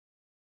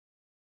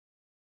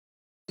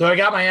So I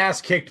got my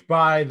ass kicked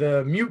by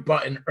the mute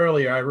button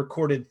earlier. I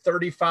recorded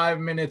 35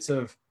 minutes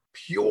of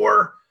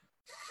pure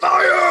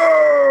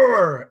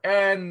fire.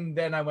 And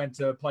then I went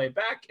to play it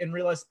back and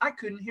realized I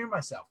couldn't hear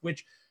myself,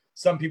 which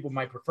some people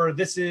might prefer.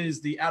 This is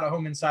the Out of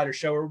Home Insider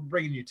Show. We're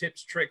bringing you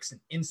tips, tricks, and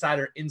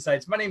insider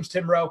insights. My name's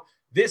Tim Rowe.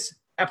 This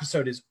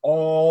episode is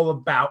all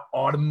about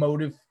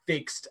automotive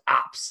fixed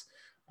ops.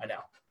 I know.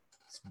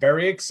 It's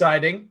very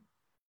exciting.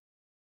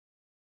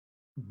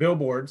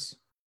 Billboards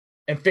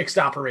and fixed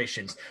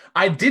operations.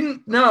 I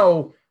didn't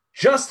know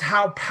just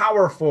how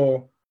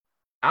powerful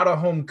out of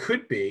home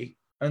could be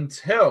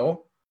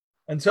until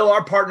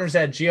our partners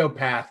at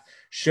Geopath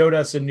showed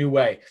us a new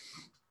way.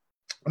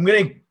 I'm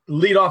going to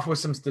lead off with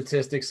some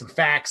statistics, some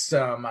facts,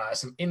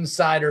 some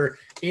insider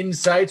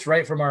insights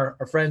right from our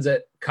friends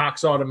at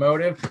Cox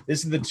Automotive.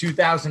 This is the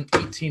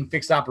 2018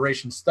 fixed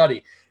operations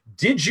study.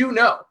 Did you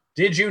know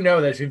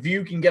that if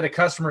you can get a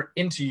customer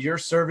into your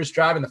service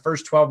drive in the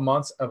first 12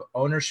 months of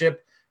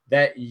ownership,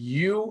 that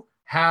you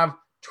have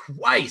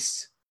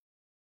twice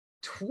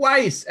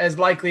as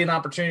likely an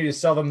opportunity to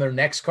sell them their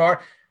next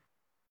car?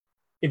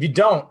 If you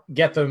don't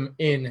get them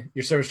in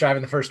your service drive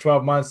in the first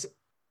 12 months,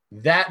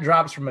 that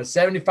drops from a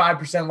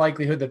 75%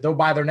 likelihood that they'll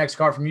buy their next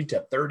car from you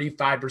to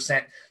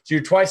 35%. So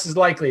you're twice as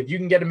likely if you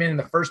can get them in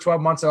the first 12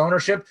 months of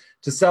ownership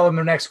to sell them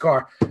their next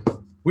car.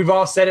 We've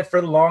all said it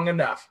for long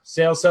enough.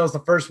 Sales sells the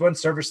first one,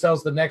 service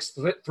sells the next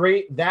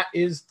three. That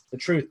is the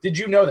truth. Did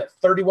you know that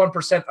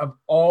 31% of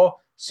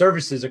all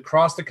services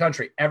across the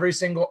country, every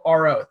single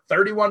RO,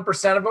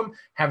 31% of them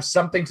have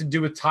something to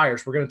do with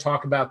tires? We're going to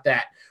talk about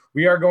that.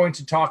 We are going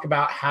to talk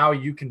about how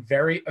you can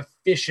very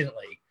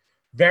efficiently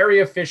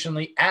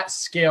at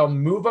scale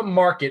move a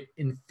market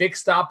in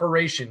fixed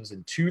operations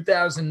in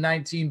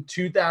 2019,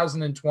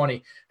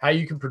 2020, how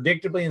you can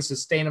predictably and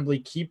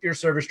sustainably keep your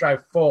service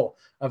drive full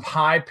of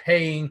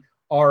high-paying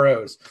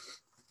ROs.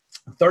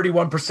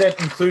 31%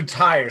 include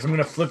tires. I'm going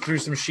to flip through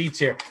some sheets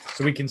here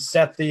so we can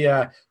set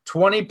the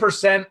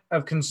 20%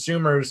 of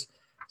consumers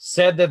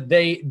said that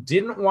they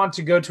didn't want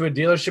to go to a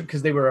dealership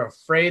because they were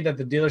afraid that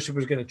the dealership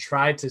was going to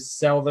try to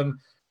sell them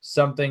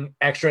something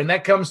extra. And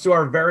that comes to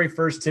our very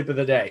first tip of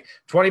the day.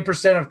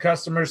 20% of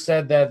customers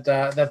said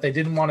that they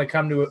didn't want to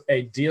come to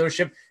a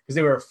dealership because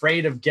they were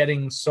afraid of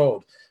getting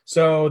sold.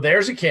 So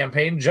there's a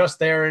campaign just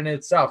there in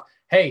itself.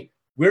 Hey,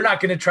 we're not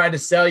going to try to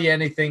sell you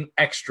anything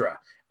extra.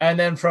 And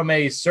then from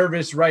a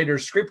service writer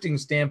scripting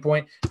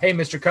standpoint, hey,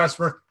 Mr.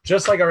 Customer,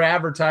 just like our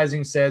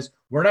advertising says,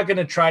 we're not going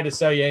to try to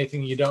sell you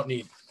anything you don't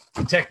need.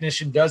 The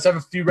technician does have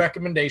a few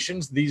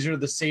recommendations. These are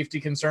the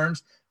safety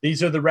concerns.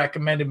 These are the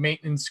recommended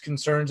maintenance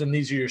concerns, and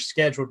these are your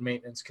scheduled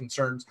maintenance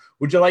concerns.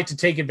 Would you like to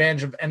take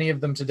advantage of any of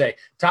them today?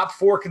 Top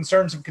 4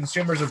 concerns of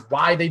consumers of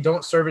why they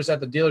don't service at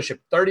the dealership.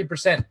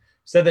 30%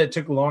 said that it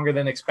took longer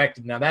than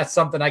expected. Now, that's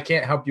something I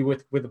can't help you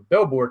with a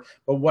billboard,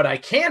 but what I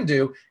can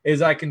do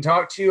is I can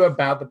talk to you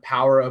about the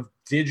power of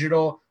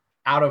digital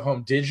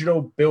out-of-home,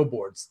 digital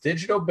billboards.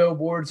 Digital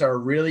billboards are a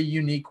really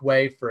unique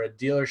way for a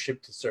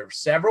dealership to serve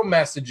several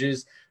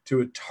messages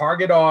to a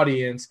target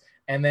audience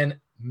and then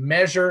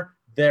measure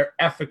their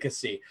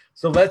efficacy.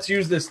 So let's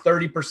use this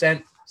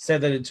 30%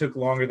 said that it took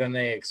longer than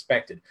they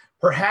expected.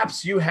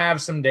 Perhaps you have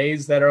some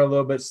days that are a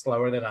little bit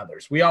slower than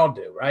others. We all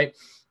do, right?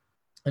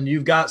 And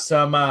you've got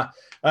some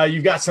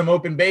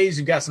open bays,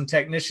 you've got some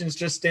technicians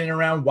just standing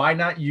around. Why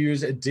not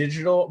use a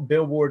digital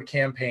billboard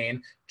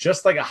campaign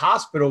just like a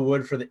hospital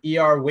would for the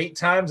ER wait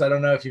times? I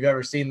don't know if you've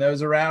ever seen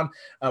those around.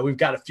 We've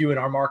got a few in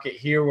our market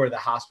here where the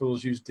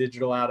hospitals use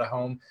digital out of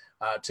home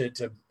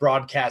to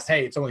broadcast,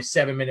 hey, it's only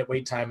 7-minute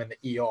wait time in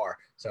the ER.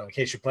 So in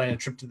case you're planning a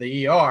trip to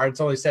the ER, it's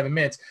only 7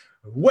 minutes.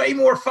 Way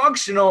more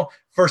functional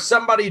for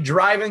somebody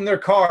driving their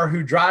car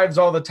who drives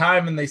all the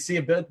time and they see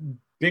a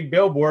big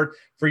billboard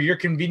for your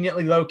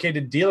conveniently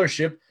located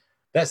dealership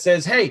that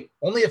says, hey,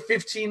 only a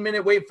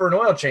 15-minute wait for an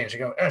oil change. You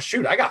go, oh,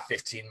 shoot, I got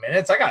 15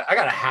 minutes. I got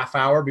a half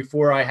hour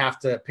before I have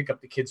to pick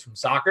up the kids from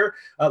soccer.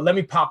 Let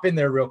me pop in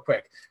there real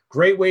quick.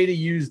 Great way to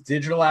use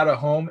digital out of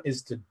home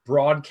is to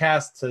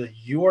broadcast to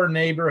your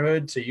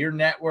neighborhood, to your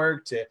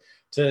network, to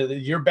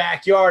your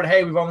backyard.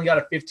 Hey, we've only got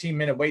a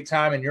 15-minute wait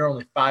time and you're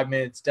only 5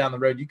 minutes down the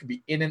road. You could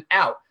be in and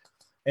out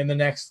in the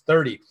next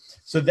 30.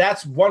 So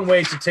that's one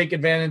way to take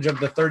advantage of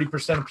the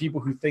 30% of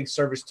people who think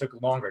service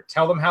took longer.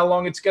 Tell them how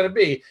long it's going to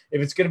be.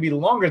 If it's going to be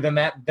longer than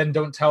that, then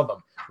don't tell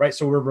them, right?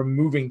 So we're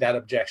removing that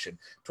objection.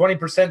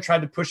 20%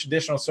 tried to push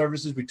additional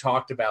services. We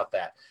talked about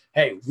that.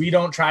 Hey, we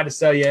don't try to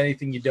sell you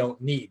anything you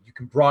don't need. You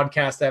can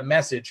broadcast that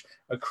message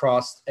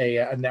across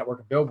a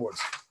network of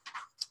billboards.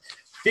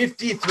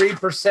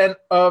 53%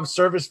 of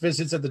service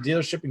visits at the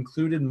dealership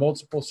included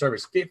multiple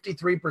service.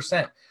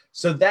 53%.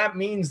 So that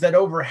means that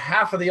over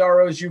half of the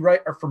ROs you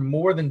write are for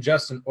more than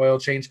just an oil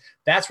change.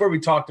 That's where we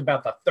talked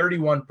about the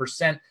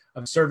 31%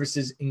 of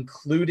services,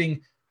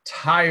 including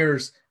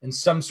tires and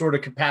some sort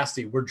of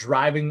capacity. We're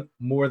driving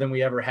more than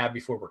we ever have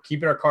before. We're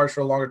keeping our cars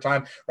for a longer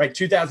time, right?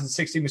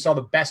 2016, we saw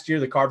the best year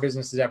the car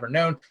business has ever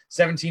known.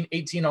 17,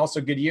 18,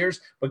 also good years.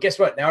 But guess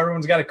what? Now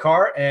everyone's got a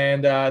car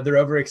and they're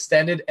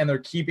overextended and they're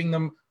keeping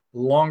them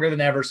longer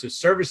than ever. So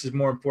service is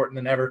more important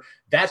than ever.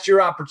 That's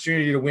your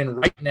opportunity to win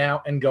right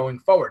now and going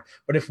forward.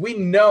 But if we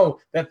know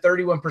that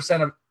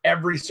 31% of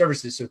every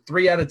services, so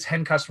 3 out of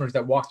 10 customers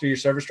that walk through your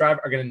service drive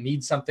are going to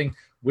need something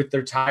with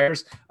their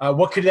tires,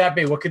 what could that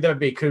be? What could that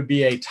be? Could it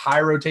be a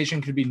tire rotation?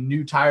 Could it be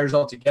new tires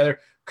altogether?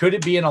 Could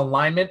it be an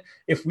alignment?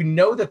 If we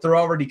know that they're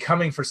already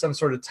coming for some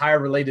sort of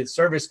tire-related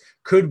service,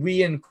 could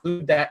we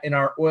include that in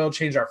our oil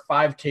change, our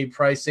 5K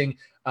pricing,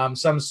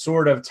 some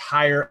sort of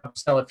tire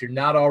upsell? If you're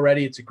not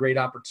already, it's a great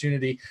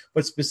opportunity.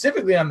 But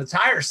specifically on the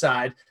tire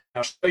side,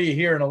 I'll show you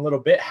here in a little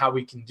bit how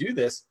we can do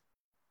this.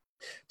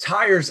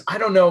 Tires, I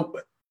don't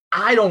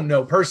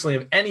know personally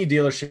of any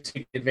dealership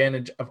taking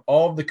advantage of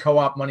all of the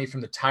co-op money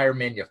from the tire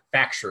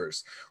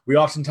manufacturers. We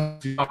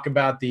oftentimes talk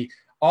about the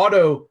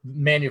auto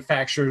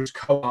manufacturers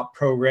co-op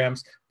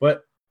programs,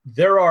 but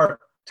there are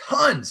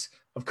tons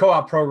of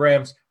co-op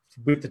programs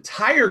with the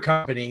tire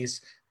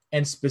companies,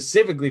 and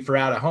specifically for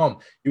out of home.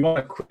 You want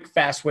a quick,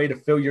 fast way to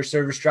fill your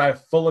service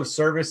drive full of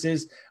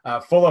services,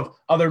 full of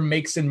other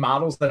makes and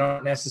models that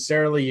aren't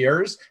necessarily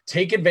yours.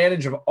 Take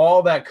advantage of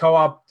all that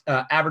co-op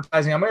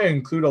advertising. I'm going to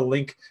include a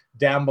link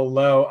down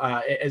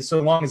below, so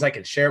long as I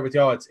can share it with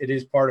y'all. It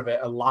is part of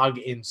a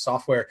login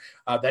software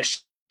that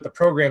the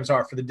programs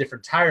are for the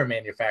different tire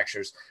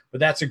manufacturers,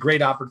 but that's a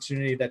great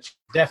opportunity that you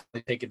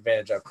definitely take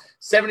advantage of.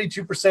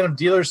 72% of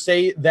dealers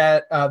say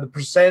that the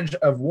percentage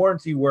of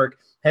warranty work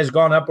has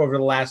gone up over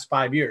the last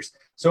 5 years.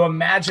 So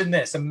imagine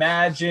this,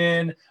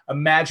 imagine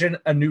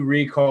a new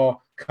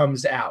recall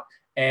comes out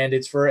and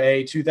it's for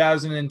a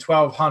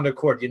 2012 Honda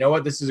Accord. You know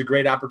what? This is a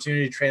great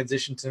opportunity to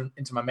transition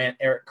into my man,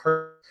 Eric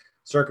Kirk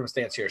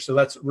circumstance here. So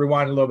let's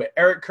rewind a little bit.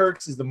 Eric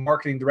Kirks is the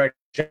marketing director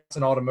of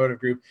Johnson Automotive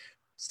Group.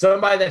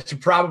 Somebody that you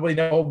probably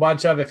know a whole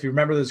bunch of if you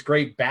remember those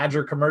great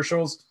Badger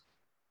commercials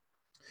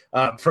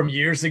from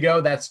years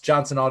ago. That's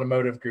Johnson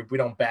Automotive Group. We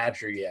don't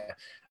badger you.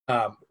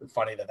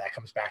 Funny that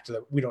comes back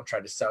to we don't try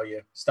to sell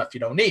you stuff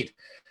you don't need.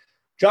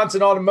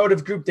 Johnson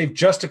Automotive Group, they've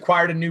just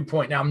acquired a new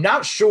point. Now, I'm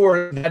not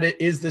sure that it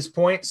is this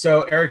point.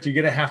 So, Eric, you're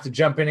going to have to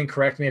jump in and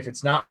correct me if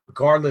it's not,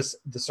 regardless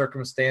the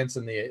circumstance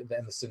and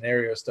the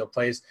scenario still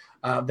plays,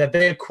 that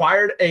they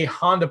acquired a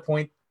Honda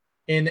point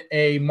in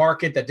a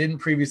market that didn't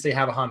previously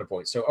have a Honda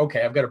point. So,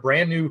 okay, I've got a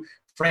brand new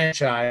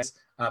franchise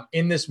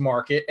in this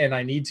market, and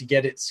I need to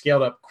get it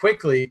scaled up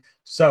quickly.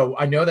 So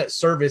I know that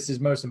service is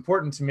most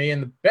important to me,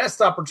 and the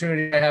best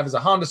opportunity I have as a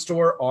Honda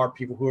store are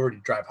people who already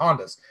drive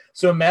Hondas.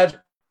 So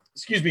imagine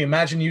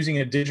using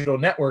a digital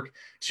network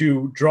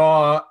to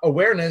draw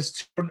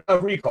awareness to a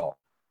recall.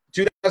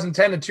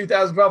 2010 to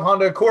 2012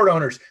 Honda Accord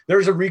owners,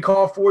 there's a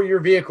recall for your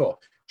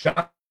vehicle.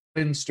 John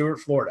in Stuart,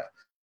 Florida.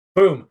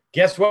 Boom.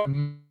 Guess what?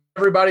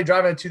 Everybody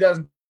driving a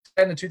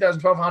 2010 to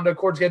 2012 Honda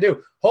Accord's going to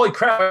do. Holy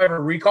crap, I have a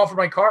recall for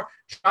my car.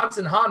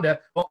 Johnson Honda,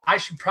 well, I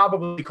should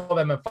probably call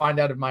them and find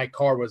out if my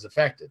car was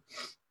affected.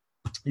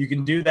 You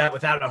can do that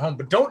without a home,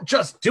 but don't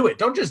just do it.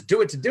 Don't just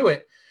do it to do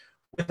it.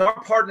 With our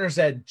partners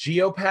at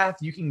Geopath,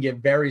 you can get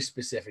very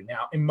specific.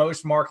 Now, in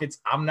most markets,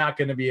 I'm not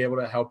going to be able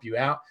to help you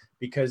out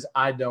because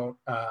I don't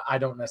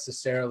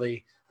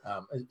necessarily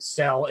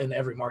sell in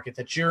every market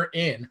that you're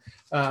in.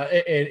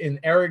 In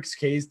Eric's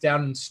case,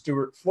 down in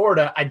Stuart,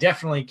 Florida, I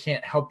definitely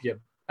can't help you.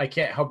 I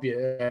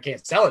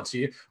can't sell it to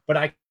you, but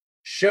I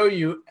show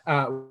you.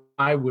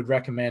 I would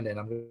recommend, and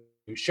I'm going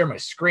to share my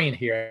screen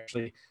here.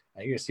 Actually,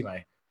 you're going to see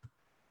my.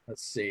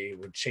 Let's see.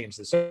 We'll change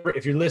this over.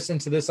 If you're listening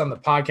to this on the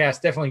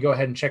podcast, definitely go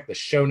ahead and check the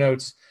show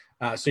notes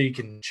so you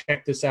can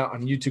check this out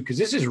on YouTube because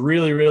this is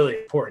really, really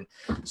important.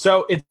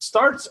 So it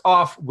starts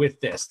off with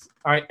this.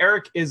 All right,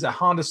 Eric is a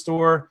Honda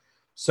store,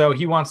 so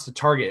he wants to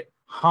target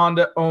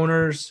Honda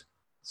owners.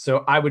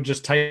 So I would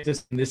just type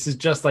this. And this is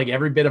just like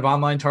every bit of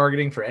online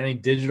targeting for any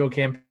digital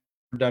campaign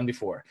I've done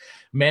before.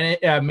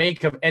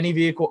 Make of any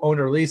vehicle owned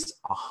or leased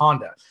a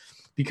Honda.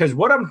 Because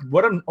what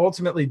I'm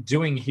ultimately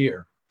doing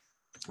here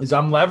is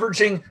I'm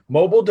leveraging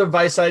mobile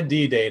device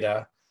ID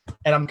data,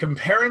 and I'm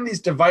comparing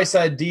these device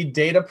ID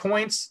data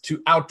points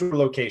to outdoor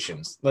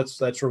locations. Let's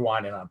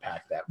rewind and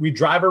unpack that. We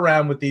drive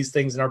around with these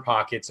things in our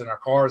pockets, in our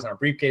cars, in our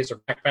briefcase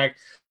or backpack.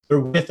 They're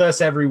with us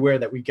everywhere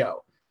that we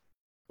go.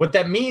 What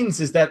that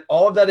means is that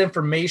all of that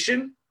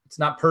information, it's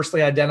not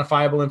personally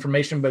identifiable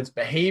information, but it's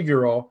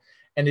behavioral,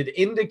 and it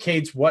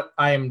indicates what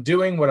I am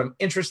doing, what I'm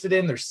interested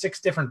in. There's 6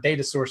 different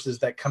data sources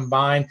that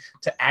combine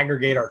to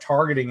aggregate our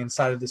targeting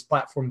inside of this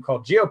platform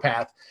called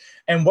Geopath.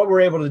 And what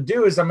we're able to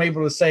do is I'm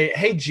able to say,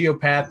 hey,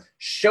 Geopath,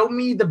 show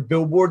me the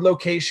billboard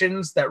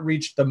locations that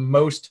reach the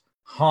most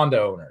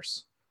Honda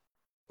owners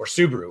or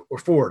Subaru or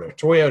Ford or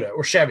Toyota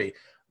or Chevy.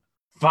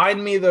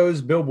 Find me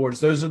those billboards.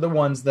 Those are the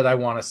ones that I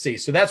want to see.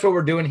 So that's what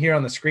we're doing here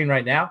on the screen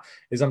right now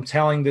is I'm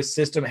telling this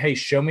system, hey,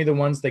 show me the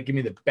ones that give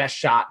me the best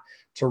shot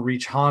to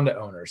reach Honda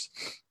owners.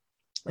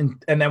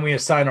 And then we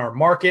assign our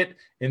market.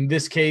 In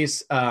this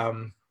case,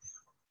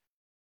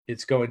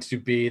 it's going to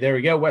be, there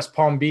we go, West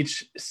Palm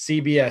Beach,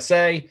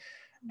 CBSA.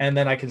 And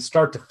then I can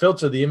start to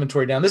filter the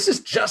inventory down. This is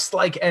just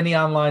like any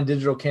online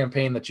digital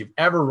campaign that you've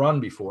ever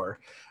run before.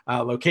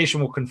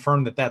 Location will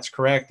confirm that that's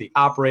correct. The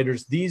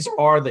operators, these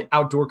are the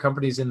outdoor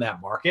companies in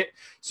that market.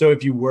 So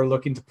if you were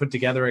looking to put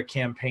together a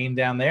campaign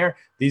down there,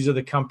 these are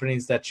the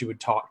companies that you would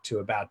talk to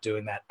about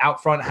doing that.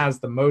 Outfront has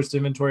the most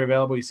inventory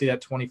available. You see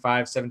that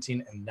 25,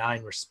 17, and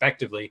 9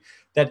 respectively.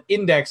 That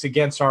index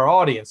against our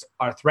audience,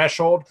 our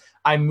threshold,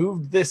 I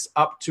moved this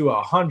up to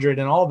 100,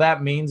 and all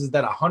that means is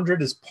that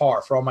 100 is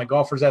par. For all my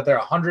golfers out there,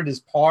 100 is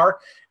par.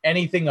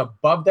 Anything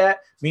above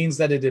that means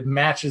that it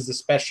matches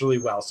especially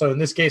well. So in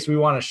this case, we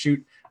want to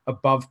shoot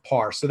above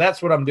par. So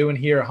that's what I'm doing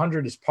here.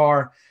 100 is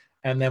par.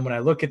 And then when I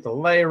look at the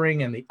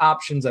layering and the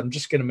options, I'm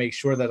just going to make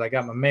sure that I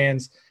got my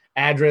man's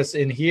address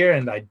in here,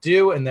 and I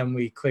do. And then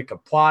we click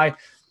apply.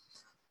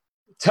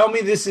 Tell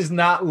me this is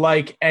not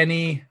like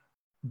any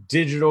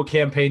digital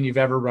campaign you've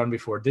ever run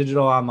before,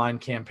 digital online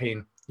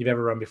campaign you've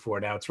ever run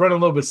before. Now it's running a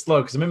little bit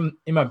slow because I'm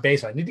in my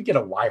basement. I need to get a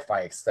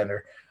Wi-Fi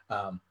extender.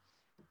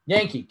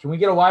 Yankee, can we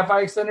get a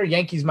Wi-Fi extender?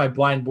 Yankee's my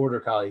blind border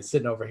collie. He's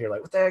sitting over here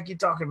like, what the heck are you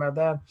talking about,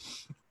 Dad?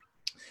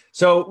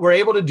 So we're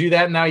able to do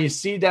that. Now you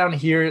see down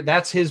here,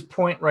 that's his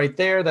point right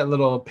there, that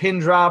little pin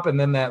drop, and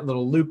then that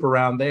little loop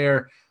around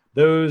there.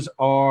 Those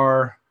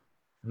are,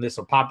 and this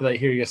will populate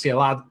here. You'll see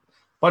a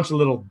bunch of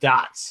little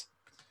dots.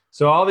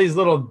 So all these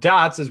little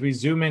dots, as we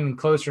zoom in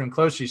closer and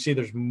closer, you see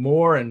there's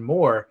more and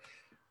more.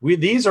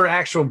 These are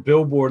actual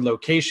billboard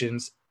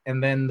locations,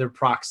 and then their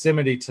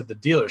proximity to the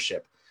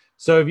dealership.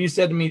 So if you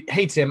said to me,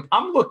 hey, Tim,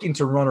 I'm looking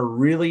to run a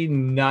really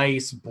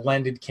nice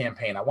blended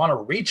campaign. I want to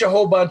reach a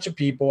whole bunch of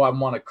people. I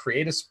want to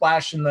create a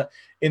splash in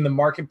the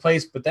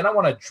marketplace, but then I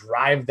want to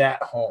drive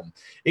that home.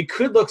 It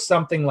could look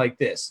something like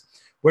this,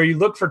 where you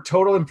look for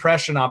total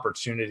impression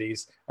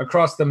opportunities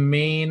across the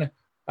main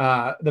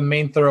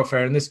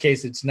thoroughfare. In this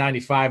case, it's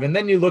 95. And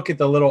then you look at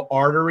the little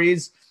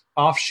arteries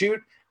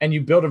offshoot, and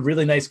you build a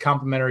really nice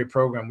complementary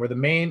program where the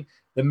main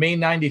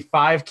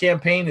 95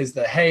 campaign is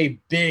the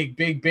big.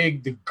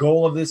 The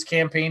goal of this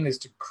campaign is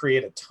to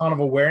create a ton of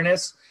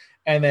awareness.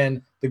 And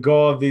then the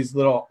goal of these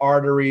little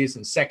arteries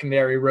and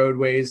secondary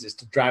roadways is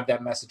to drive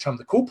that message home.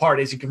 The cool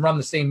part is you can run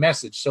the same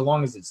message so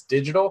long as it's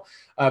digital.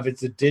 If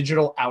it's a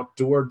digital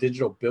outdoor,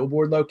 digital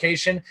billboard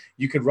location,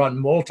 you could run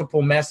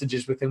multiple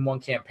messages within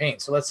one campaign.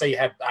 So let's say you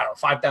had,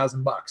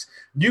 $5,000.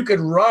 You could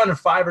run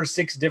 5 or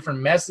 6 different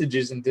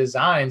messages and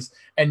designs,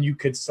 and you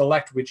could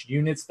select which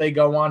units they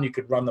go on. You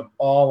could run them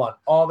all on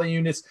all the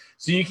units.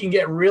 So you can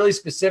get really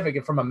specific.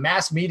 And from a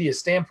mass media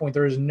standpoint,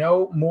 there is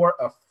no more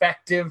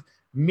effective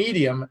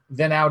medium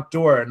than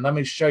outdoor. And let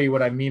me show you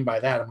what I mean by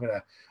that. Look at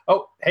that. I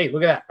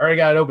already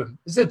got it open.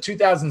 This is a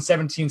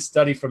 2017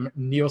 study from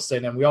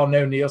Nielsen, and we all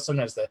know Nielsen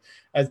as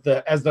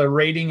the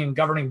rating and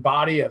governing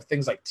body of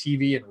things like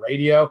TV and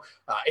radio.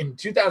 In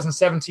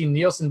 2017,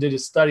 Nielsen did a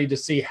study to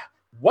see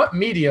what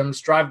mediums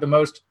drive the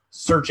most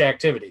search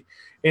activity.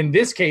 In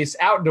this case,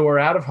 outdoor,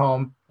 out of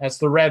home, that's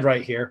the red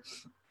right here,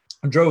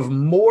 drove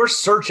more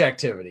search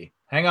activity.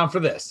 Hang on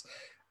for this.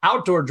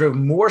 Outdoor drove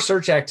more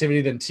search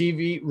activity than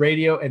TV,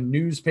 radio, and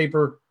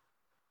newspaper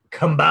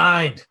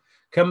combined.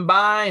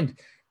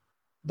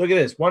 Look at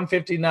this,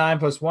 159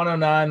 plus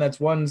 109, that's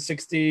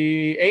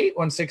 168,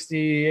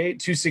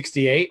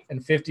 268,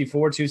 and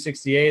 54,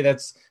 268.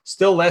 That's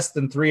still less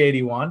than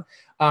 381.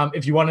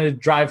 If you wanted to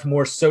drive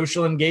more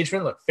social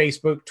engagement, look,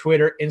 Facebook,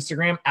 Twitter,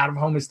 Instagram, out of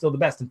home is still the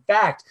best. In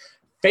fact,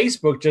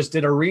 Facebook just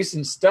did a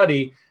recent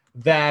study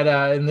that,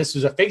 and this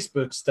was a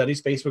Facebook study,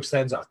 Facebook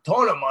spends a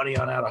ton of money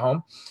on out of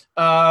home,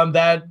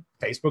 that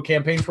Facebook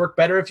campaigns work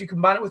better if you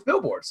combine it with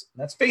billboards.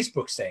 That's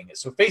Facebook saying it.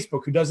 So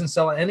Facebook, who doesn't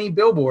sell any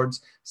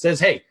billboards, says,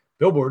 hey,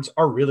 billboards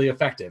are really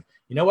effective.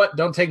 You know what?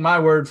 Don't take my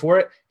word for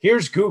it.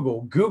 Here's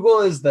Google.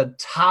 Google is the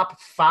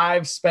top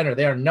 5 spender.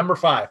 They are number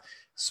 5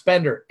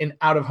 spender in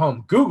out of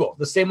home. Google,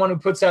 the same one who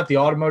puts out the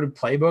automotive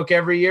playbook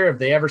every year. Have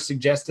they ever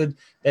suggested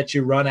that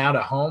you run out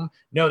of home?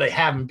 No, they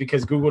haven't,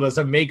 because Google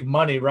doesn't make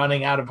money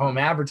running out of home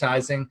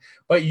advertising,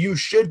 but you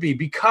should be,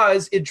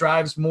 because it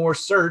drives more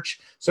search.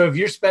 So if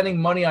you're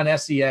spending money on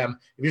SEM,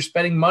 if you're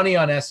spending money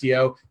on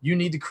SEO, you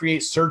need to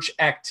create search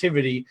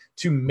activity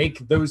to make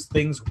those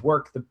things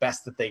work the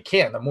best that they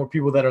can. The more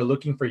people that are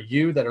looking for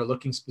you, that are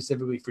looking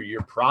specifically for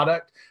your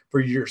product, for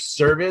your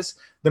service,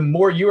 the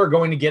more you are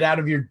going to get out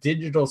of your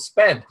digital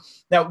spend.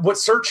 Now, what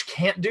search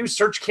can't do,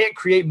 search can't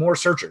create more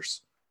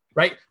searchers,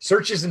 right?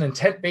 Search is an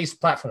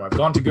intent-based platform. I've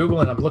gone to Google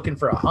and I'm looking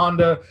for a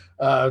Honda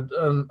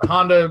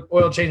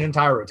oil change and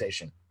tire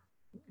rotation.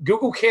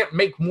 Google can't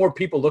make more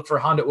people look for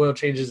Honda oil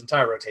changes and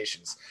tire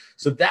rotations.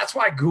 So that's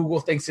why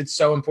Google thinks it's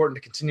so important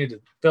to continue to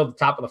fill the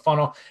top of the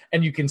funnel.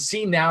 And you can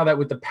see now that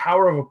with the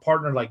power of a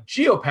partner like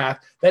Geopath,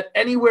 that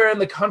anywhere in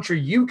the country,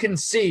 you can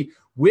see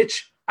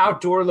which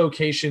outdoor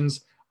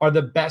locations are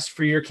the best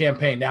for your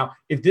campaign. Now,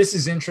 if this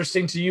is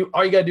interesting to you,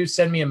 all you got to do is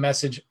send me a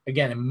message.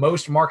 Again, in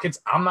most markets,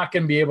 I'm not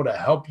going to be able to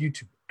help you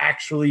to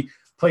actually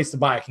place the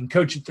buy. I can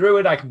coach you through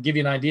it. I can give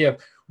you an idea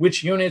of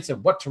which units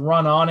and what to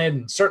run on it,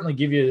 and certainly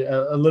give you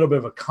a little bit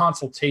of a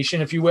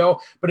consultation, if you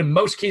will. But in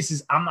most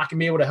cases, I'm not going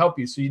to be able to help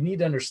you. So you need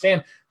to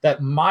understand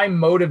that my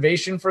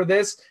motivation for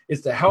this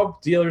is to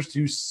help dealers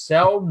to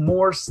sell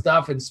more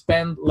stuff and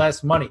spend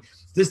less money.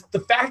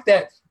 The fact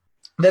that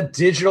that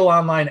digital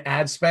online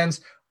ad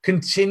spends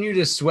continue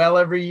to swell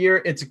every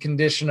year, it's a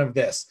condition of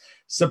this: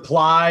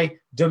 supply,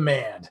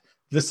 demand.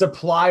 The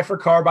supply for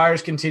car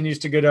buyers continues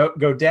to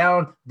go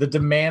down. The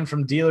demand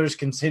from dealers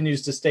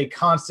continues to stay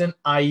constant,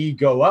 i.e.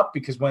 go up,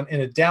 because when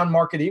in a down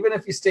market, even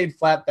if you stayed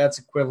flat, that's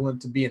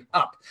equivalent to being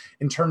up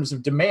in terms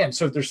of demand.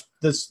 So if there's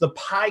this, the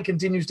pie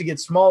continues to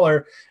get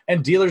smaller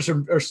and dealers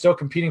are still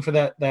competing for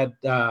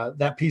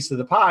that piece of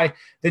the pie,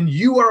 then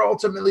you are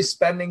ultimately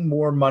spending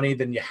more money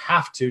than you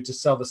have to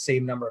sell the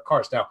same number of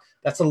cars. Now,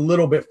 that's a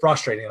little bit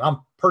frustrating. I'm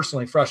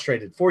personally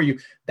frustrated for you.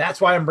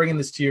 That's why I'm bringing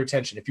this to your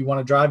attention. If you want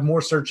to drive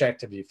more search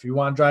activity, if you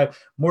want to drive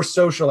more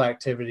social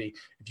activity,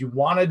 if you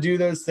want to do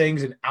those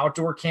things, an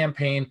outdoor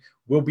campaign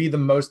will be the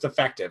most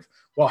effective.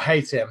 Well,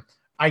 hey, Tim,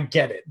 I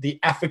get it. The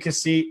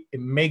efficacy,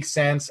 it makes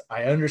sense.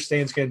 I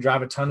understand it's going to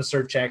drive a ton of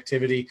search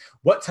activity.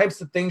 What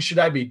types of things should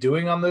I be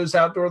doing on those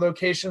outdoor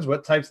locations?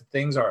 What types of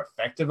things are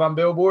effective on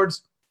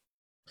billboards?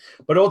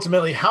 But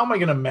ultimately, how am I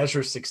going to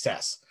measure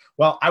success?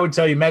 Well, I would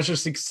tell you measure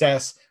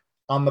success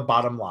on the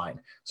bottom line.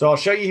 So I'll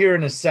show you here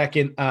in a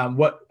second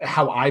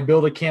how I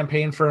build a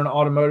campaign for an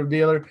automotive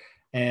dealer.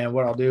 And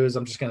what I'll do is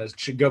I'm just going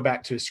to go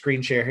back to a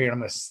screen share here, and I'm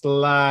going to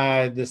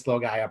slide this little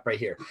guy up right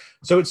here.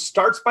 So it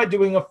starts by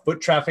doing a foot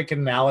traffic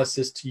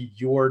analysis to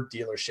your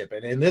dealership.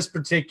 And in this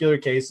particular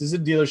case, this is a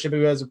dealership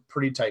who has a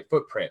pretty tight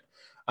footprint.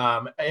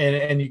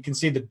 And you can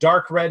see the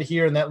dark red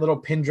here and that little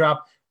pin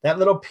drop. That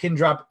little pin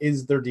drop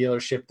is their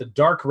dealership. The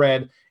dark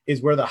red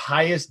is where the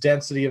highest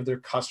density of their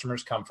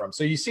customers come from.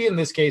 So you see in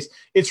this case,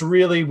 it's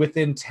really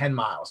within 10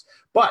 miles.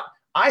 But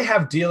I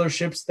have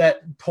dealerships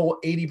that pull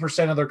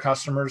 80% of their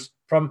customers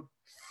from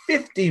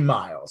 50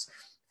 miles,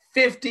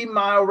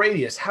 50-mile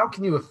radius. How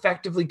can you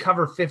effectively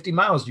cover 50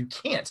 miles? You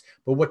can't.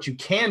 But what you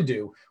can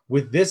do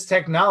with this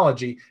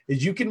technology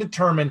is you can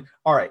determine,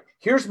 all right,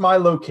 here's my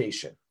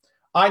location.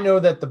 I know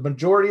that the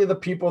majority of the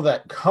people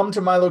that come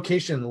to my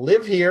location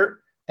live here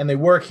and they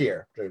work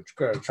here.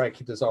 Try to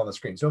keep this all on the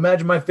screen. So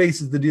imagine my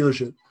face is the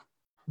dealership.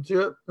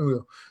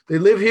 They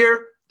live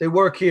here, they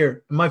work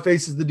here, and my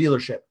face is the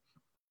dealership.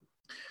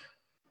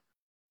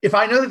 If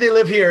I know that they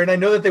live here and I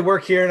know that they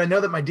work here and I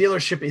know that my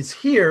dealership is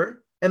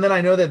here, and then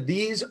I know that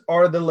these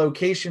are the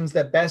locations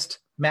that best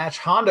match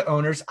Honda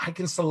owners, I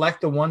can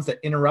select the ones that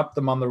interrupt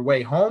them on their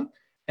way home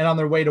and on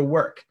their way to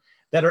work,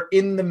 that are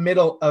in the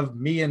middle of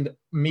me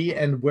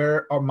and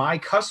where my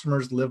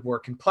customers live,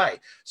 work, and play.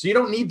 So you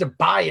don't need to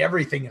buy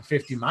everything in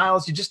 50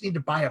 miles. You just need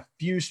to buy a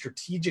few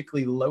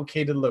strategically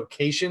located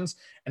locations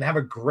and have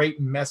a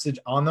great message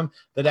on them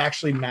that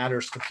actually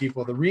matters to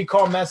people. The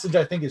recall message,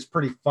 I think, is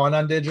pretty fun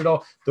on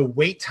digital. The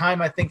wait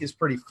time, I think, is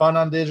pretty fun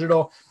on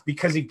digital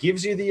because it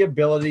gives you the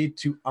ability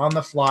to, on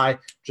the fly,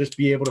 just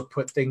be able to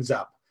put things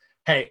up.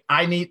 Hey,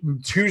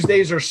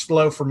 Tuesdays are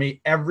slow for me.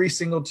 Every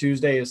single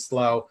Tuesday is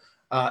slow.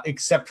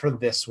 Except for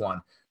this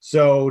one.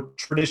 So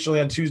traditionally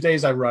on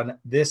Tuesdays, I run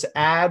this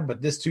ad,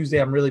 but this Tuesday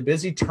I'm really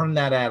busy. Turn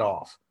that ad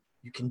off.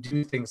 You can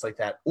do things like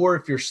that. Or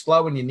if you're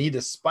slow and you need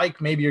a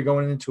spike, maybe you're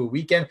going into a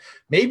weekend,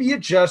 maybe you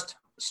just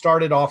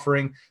started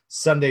offering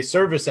Sunday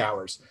service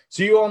hours.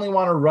 So you only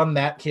want to run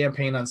that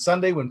campaign on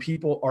Sunday when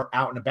people are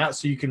out and about.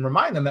 So you can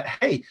remind them that,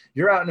 hey,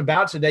 you're out and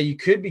about today. You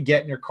could be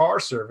getting your car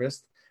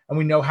serviced. And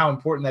we know how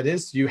important that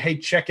is to you. Hey,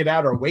 check it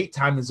out. Our wait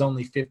time is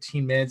only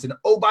 15 minutes. And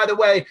oh, by the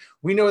way,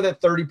 we know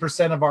that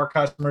 30% of our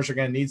customers are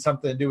going to need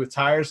something to do with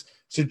tires.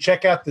 So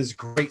check out this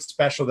great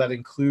special that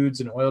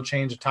includes an oil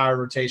change, a tire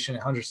rotation,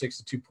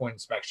 162-point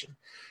inspection.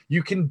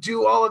 You can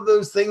do all of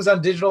those things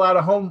on digital out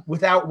of home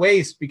without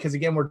waste because,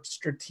 again, we're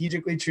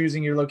strategically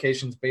choosing your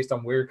locations based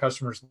on where your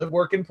customers live,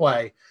 work, and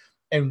play,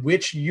 and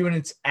which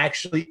units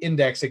actually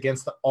index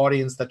against the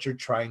audience that you're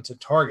trying to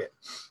target.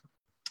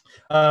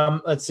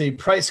 Let's see,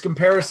 price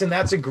comparison.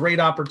 That's a great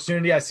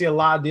opportunity. I see a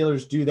lot of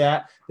dealers do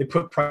that. They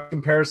put price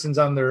comparisons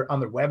on their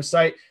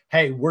website.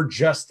 Hey, we're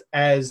just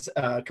as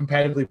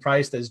competitively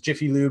priced as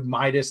Jiffy Lube,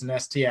 Midas, and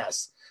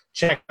STS.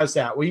 Check us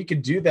out. Well, you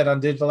can do that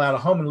on digital out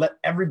of home and let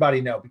everybody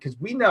know because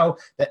we know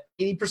that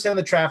 80% of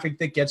the traffic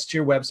that gets to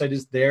your website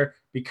is there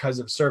because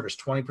of service,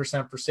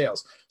 20% for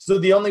sales. So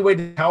the only way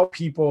to tell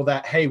people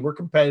that, hey, we're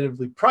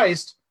competitively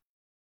priced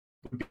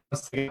would be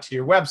to get to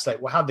your website.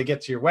 Well, how'd they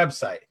get to your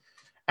website?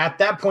 At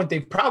that point,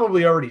 they've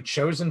probably already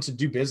chosen to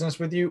do business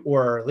with you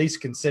or at least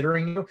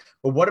considering you.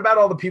 But what about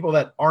all the people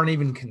that aren't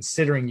even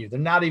considering you? They're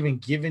not even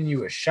giving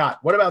you a shot.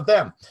 What about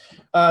them?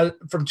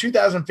 From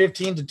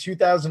 2015 to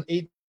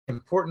 2008, the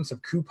importance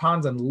of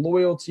coupons and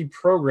loyalty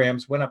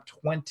programs went up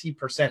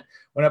 20%,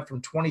 went up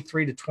from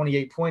 23 to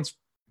 28 points,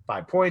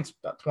 5 points,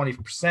 about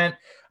 20%.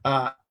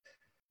 A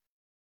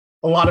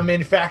lot of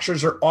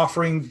manufacturers are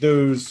offering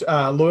those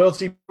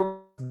loyalty programs.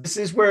 This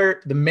is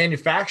where the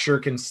manufacturer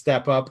can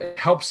step up and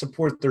help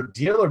support their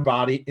dealer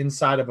body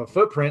inside of a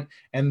footprint,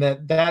 and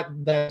that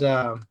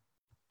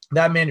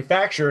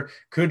manufacturer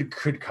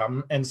could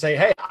come and say,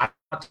 hey, I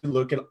want to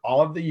look at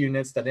all of the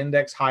units that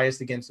index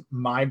highest against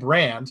my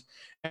brand,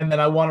 and then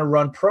I want to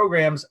run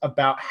programs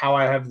about how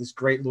I have this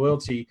great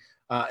loyalty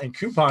and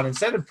coupon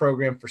incentive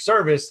program for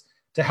service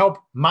to help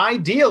my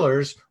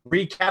dealers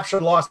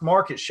recapture lost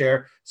market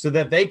share so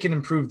that they can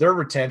improve their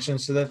retention,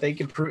 so that they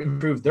can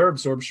improve their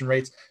absorption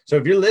rates. So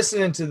if you're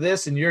listening to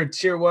this and you're a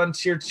tier 1,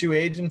 tier 2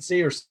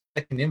 agency or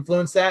that can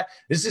influence that,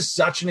 this is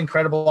such an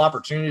incredible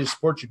opportunity to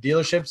support your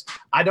dealerships.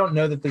 I don't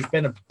know that there's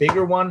been a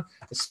bigger one,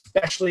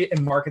 especially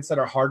in markets that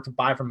are hard to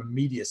buy from a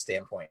media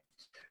standpoint.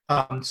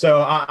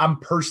 So I'm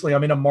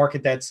in a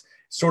market that's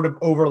sort of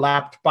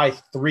overlapped by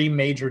 3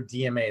 major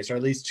DMAs, or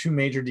at least 2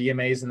 major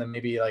DMAs, and then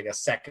maybe like a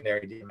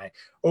secondary DMA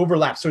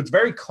overlap. So it's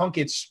very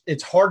clunky.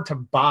 It's hard to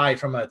buy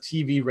from a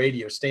TV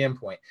radio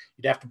standpoint.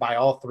 You'd have to buy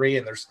all 3,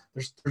 and there's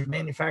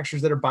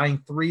manufacturers that are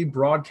buying 3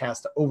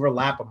 broadcasts to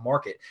overlap a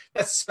market.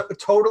 That's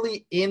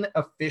totally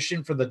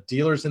inefficient for the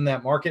dealers in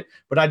that market.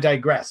 But I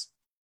digress.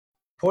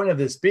 Point of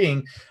this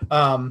being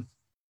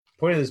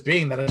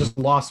that I just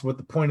lost what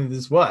the point of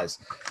this was.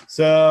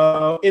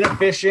 So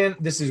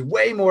inefficient. This is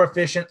way more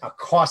efficient, a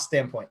cost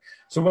standpoint.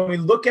 So when we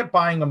look at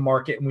buying a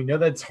market, and we know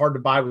that it's hard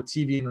to buy with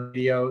TV and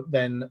radio,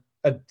 then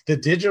the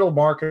digital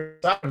market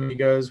side of me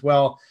goes,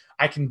 well,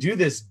 I can do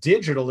this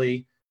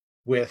digitally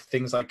with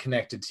things like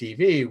connected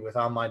TV, with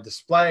online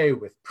display,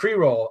 with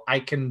pre-roll. I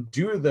can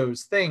do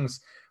those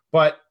things.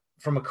 But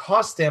from a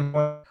cost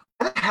standpoint,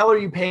 what the hell are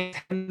you paying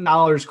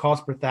 $10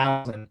 cost per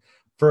thousand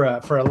for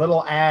a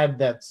little ad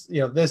that's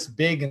this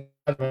big and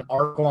an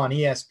article on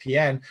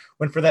ESPN,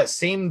 when for that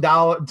same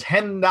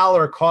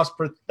 $10 cost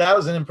per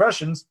thousand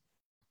impressions,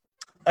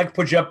 I can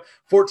put you up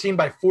 14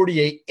 by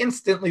 48,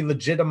 instantly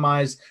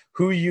legitimize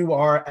who you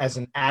are as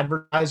an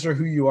advertiser,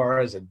 who you are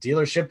as a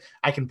dealership.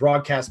 I can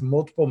broadcast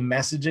multiple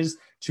messages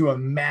to a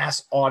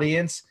mass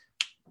audience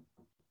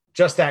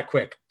just that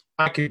quick.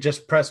 I could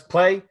just press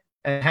play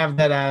and have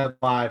that ad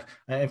live.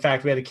 In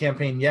fact, we had a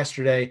campaign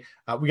yesterday.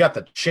 We got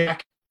the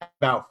check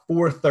about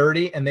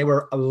 4:30, and they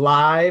were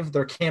live.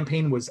 Their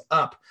campaign was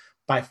up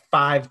by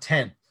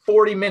 5:10,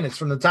 40 minutes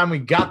from the time we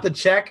got the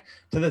check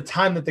to the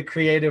time that the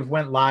creative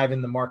went live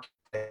in the market.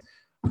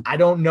 I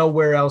don't know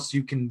where else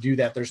you can do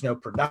that. There's no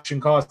production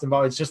cost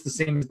involved. It's just the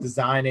same as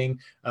designing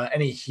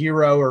any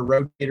hero or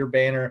rotator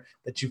banner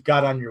that you've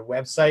got on your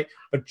website,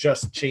 but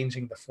just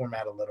changing the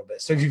format a little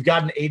bit. So if you've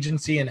got an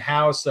agency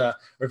in-house, or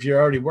if you're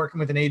already working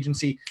with an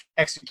agency,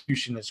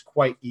 execution is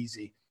quite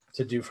easy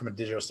to do from a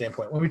digital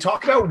standpoint. When we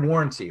talk about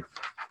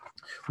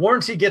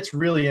warranty gets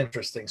really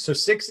interesting. So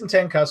 6 in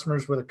 10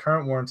 customers with a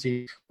current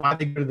warranty, why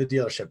they go to the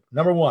dealership?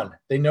 Number 1,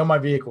 they know my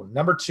vehicle.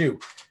 Number 2,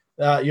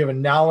 you have a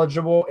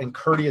knowledgeable and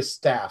courteous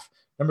staff.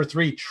 Number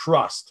 3,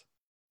 trust.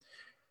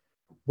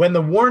 When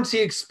the warranty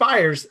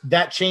expires,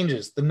 that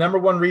changes. The number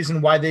 1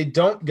 reason why they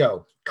don't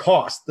go,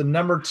 cost. The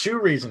number 2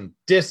 reason,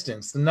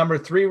 distance. The number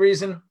 3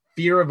 reason,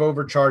 fear of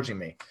overcharging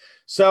me.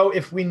 So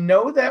if we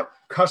know that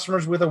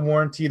customers with a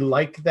warranty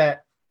like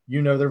that,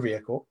 their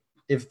vehicle,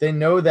 if they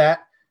know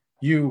that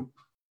you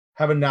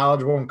have a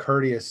knowledgeable and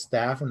courteous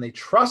staff and they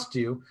trust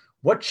you,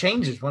 what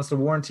changes once the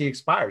warranty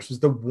expires? Is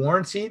the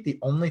warranty the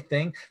only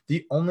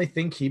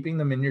thing keeping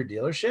them in your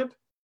dealership?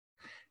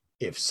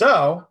 If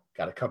so,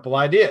 got a couple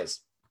ideas.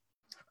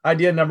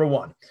 Idea number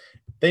 1,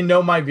 they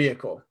know my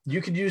vehicle.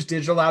 You could use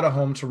Digital Out of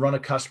Home to run a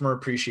customer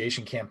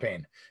appreciation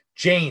campaign.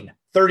 Jane,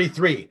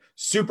 33,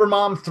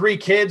 supermom, 3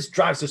 kids,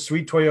 drives a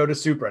sweet Toyota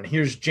Supra. And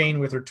here's Jane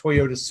with her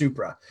Toyota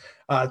Supra.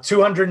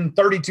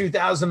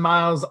 232,000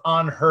 miles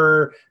on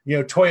her,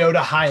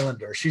 Toyota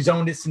Highlander. She's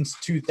owned it since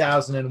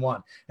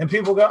 2001. And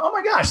people go, oh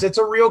my gosh, that's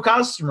a real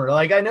customer.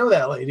 Like, I know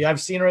that lady.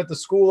 I've seen her at the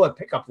school at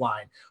pickup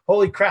line.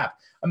 Holy crap.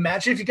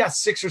 Imagine if you got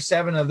 6 or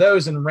 7 of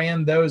those and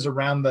ran those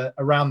around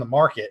the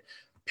market.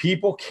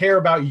 People care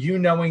about you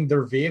knowing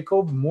their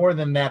vehicle. More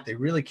than that, they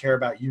really care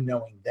about you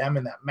knowing them,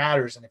 and that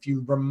matters. And if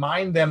you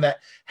remind them that,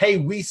 hey,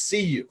 we see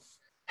you.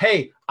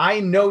 Hey, I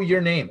know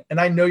your name, and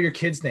I know your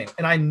kid's name,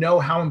 and I know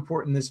how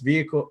important this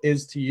vehicle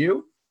is to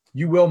you,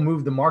 you will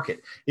move the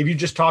market. If you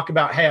just talk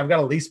about, hey, I've got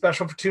a lease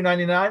special for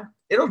 $299,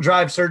 it'll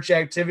drive search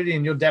activity,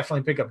 and you'll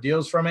definitely pick up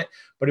deals from it,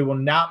 but it will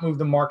not move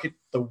the market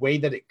the way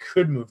that it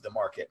could move the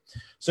market.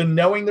 So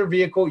knowing their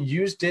vehicle,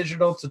 use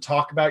digital to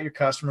talk about your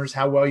customers,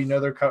 how well you know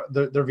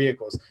their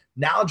vehicles.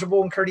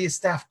 Knowledgeable and courteous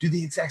staff do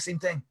the exact same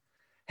thing.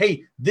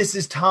 Hey, this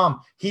is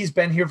Tom. He's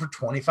been here for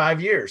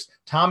 25 years.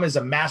 Tom is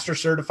a master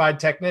certified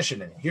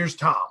technician, and here's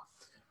Tom.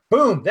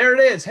 Boom, there it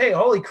is. Hey,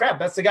 holy crap,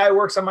 that's the guy who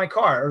works on my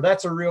car, or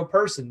that's a real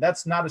person.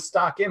 That's not a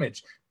stock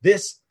image.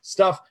 This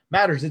stuff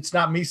matters. It's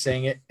not me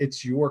saying it.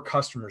 It's your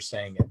customers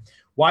saying it.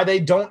 Why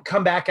they don't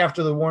come back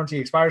after the warranty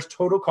expires: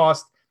 total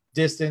cost,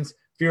 distance,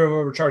 fear of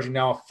overcharging.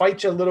 Now, I'll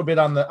fight you a little bit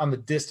on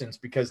the distance,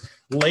 because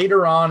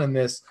later on in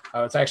this,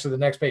 it's actually the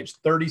next page,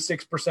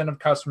 36% of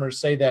customers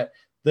say that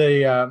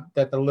the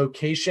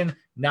location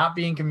not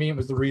being convenient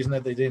was the reason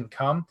that they didn't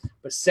come,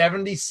 but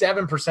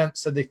 77%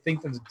 said they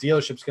think that the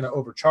dealership's going to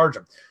overcharge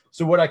them.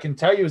 So what I can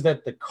tell you is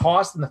that the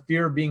cost and the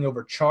fear of being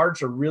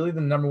overcharged are really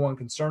the number 1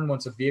 concern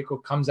once a vehicle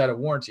comes out of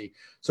warranty.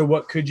 So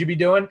what could you be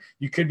doing?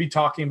 You could be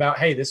talking about,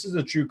 hey, this is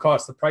the true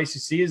cost. The price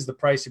you see is the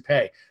price you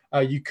pay.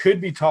 You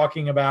could be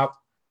talking about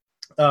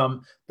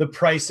the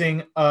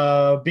pricing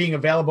being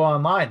available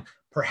online.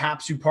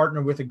 perhaps you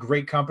partner with a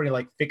great company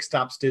like Fixed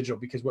Ops Digital,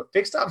 because what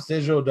Fixed Ops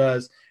Digital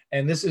does,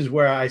 and this is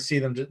where I see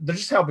them, they're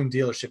just helping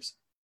dealerships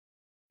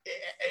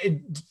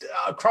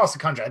across the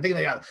country. I think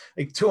they got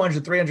like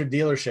 200, 300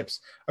 dealerships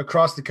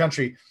across the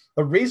country.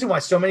 The reason why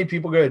so many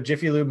people go to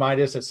Jiffy Lube,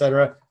 Midas,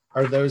 etc.,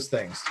 are those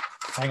things.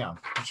 Hang on.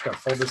 I'm just going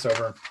to fold this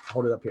over and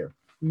hold it up here.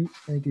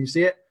 Can you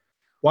see it?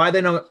 Why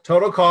they know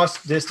total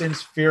cost,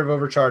 distance, fear of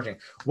overcharging.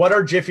 What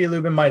are Jiffy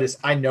Lube and Midas?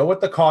 I know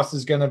what the cost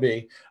is going to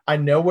be. I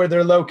know where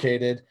they're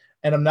located,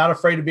 and I'm not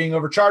afraid of being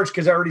overcharged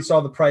because I already saw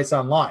the price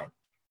online.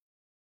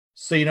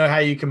 So you know how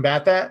you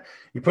combat that?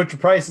 You put your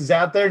prices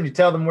out there and you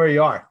tell them where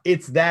you are.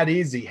 It's that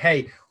easy.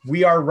 Hey,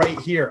 we are right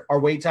here. Our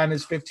wait time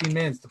is 15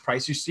 minutes. The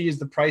price you see is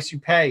the price you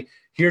pay.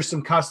 Here's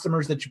some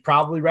customers that you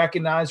probably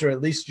recognize, or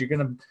at least you're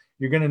going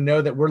to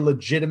know that we're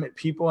legitimate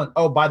people. And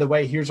oh, by the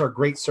way, here's our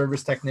great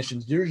service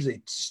technicians. There's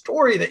a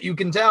story that you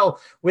can tell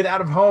with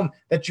out of home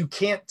that you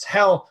can't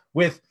tell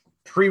with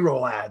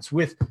pre-roll ads,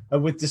 with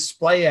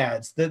display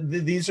ads.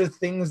 These are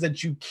things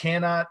that you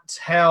cannot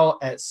tell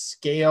at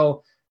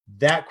scale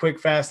that quick,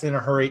 fast, in a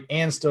hurry,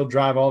 and still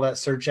drive all that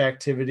search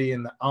activity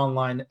and the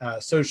online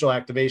social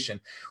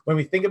activation. When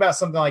we think about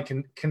something like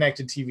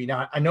connected TV,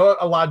 now I know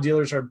a lot of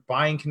dealers are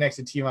buying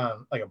connected TV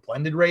on like a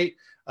blended rate.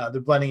 They're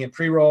blending in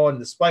pre-roll and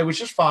display,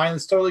 which is fine.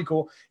 It's totally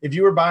cool. If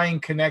you were buying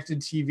connected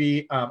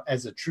TV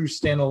as a true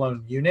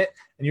standalone unit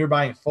and you were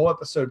buying full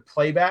episode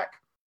playback,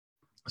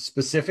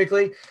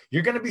 specifically,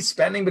 you're going to be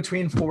spending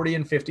between $40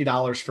 and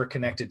 $50 for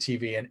connected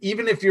TV. And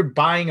even if you're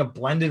buying a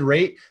blended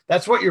rate,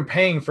 that's what you're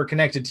paying for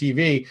connected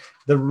TV.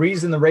 The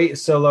reason the rate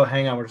is so low,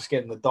 hang on, we're just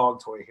getting the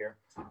dog toy here.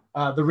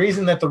 The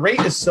reason that the rate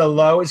is so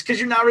low is because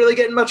you're not really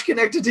getting much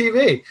connected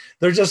TV.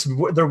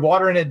 They're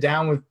watering it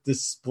down with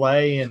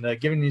display and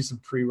giving you some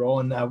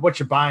pre-roll. And what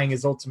you're buying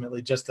is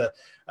ultimately just a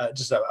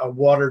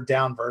watered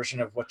down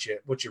version of what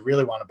you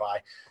really want to buy.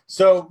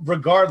 So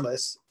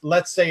regardless,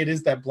 let's say it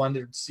is that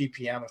blended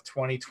CPM of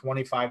 $20,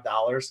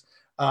 $25.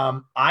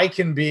 I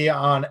can be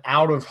on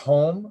out of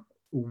home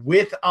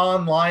with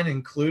online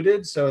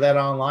included. So that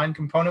online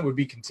component would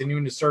be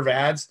continuing to serve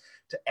ads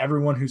to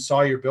everyone who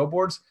saw your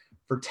billboards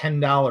for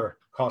 $10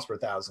 cost per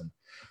thousand.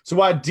 So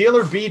while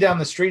dealer B down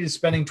the street is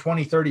spending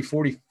 $20, $30,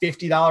 $40,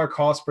 $50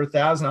 cost per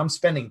thousand, I'm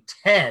spending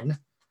 10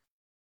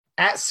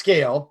 at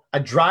scale. I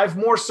drive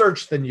more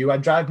search than you. I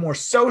drive more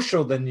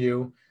social than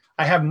you.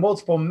 I have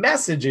multiple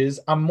messages.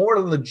 I'm more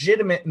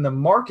legitimate in the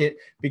market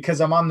because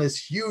I'm on this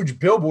huge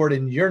billboard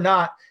and you're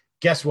not.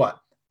 Guess what?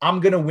 I'm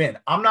going to win.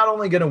 I'm not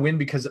only going to win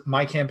because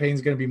my campaign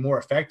is going to be more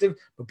effective,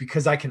 but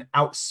because I can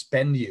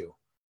outspend you.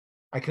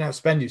 I can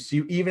outspend you.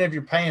 So even if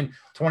you're paying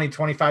 $20,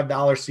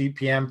 $25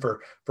 CPM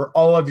for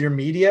all of your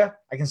media,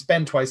 I can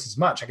spend twice as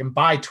much. I can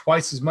buy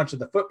twice as much of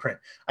the footprint.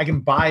 I can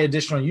buy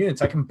additional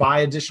units. I can buy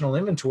additional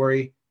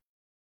inventory.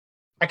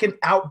 I can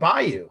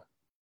outbuy you.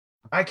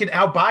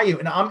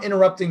 And I'm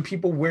interrupting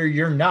people where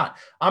you're not.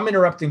 I'm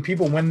interrupting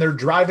people when they're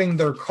driving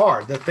their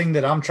car, the thing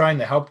that I'm trying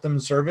to help them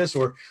service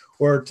or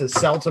to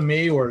sell to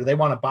me, or they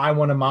want to buy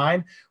one of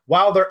mine.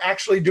 While they're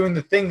actually doing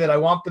the thing that I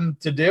want them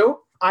to do,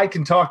 I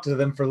can talk to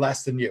them for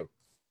less than you.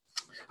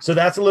 So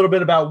that's a little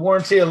bit about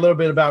warranty, a little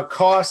bit about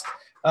cost.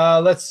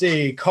 Let's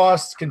see.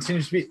 Cost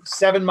continues to be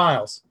 7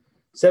 miles.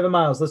 7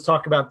 miles. Let's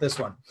talk about this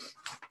one.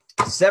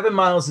 7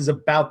 miles is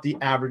about the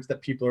average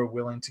that people are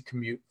willing to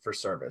commute for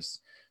service.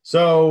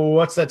 So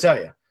what's that tell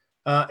you?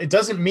 It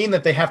doesn't mean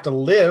that they have to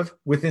live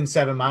within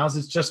 7 miles.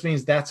 It just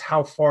means that's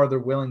how far they're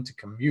willing to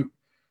commute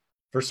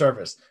for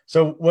service.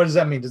 So what does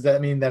that mean? Does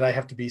that mean that I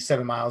have to be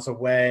 7 miles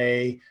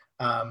away?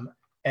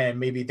 And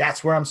maybe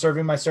that's where I'm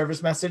serving my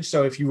service message.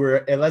 So if you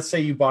were, let's say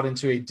you bought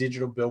into a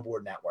digital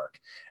billboard network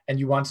and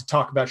you want to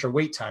talk about your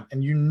wait time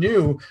and you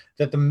knew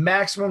that the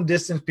maximum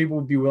distance people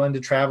would be willing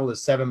to travel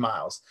is 7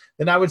 miles,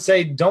 then I would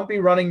say, don't be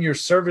running your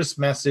service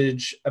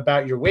message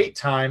about your wait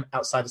time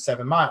outside of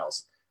 7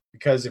 miles.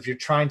 Because if you're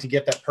trying to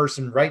get that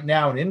person right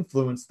now and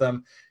influence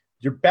them,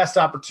 your best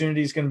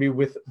opportunity is going to be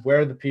with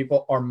where the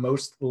people are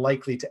most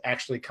likely to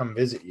actually come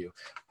visit you.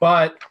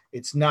 But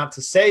it's not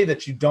to say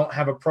that you don't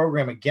have a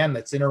program, again,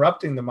 that's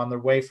interrupting them on their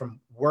way from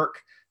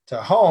work to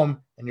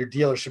home, and your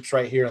dealership's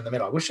right here in the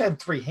middle. I wish I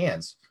had 3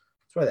 hands.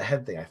 That's why the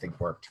head thing, I think,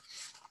 worked.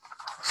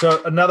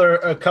 So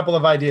a couple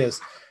of ideas.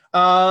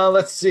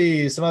 Let's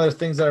see. Some other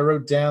things that I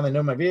wrote down. They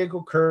know my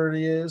vehicle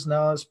courteous.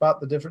 Now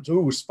spot the difference.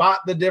 Ooh, spot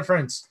the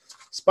difference.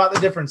 Spot the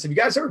difference. Have you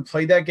guys ever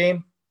played that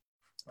game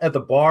at the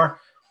bar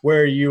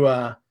where you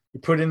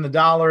put in the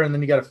dollar and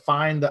then you got to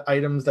find the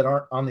items that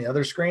aren't on the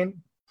other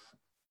screen?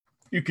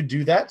 You could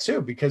do that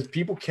too, because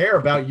people care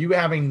about you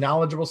having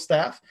knowledgeable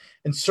staff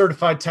and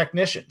certified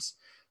technicians.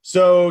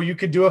 So you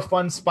could do a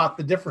fun spot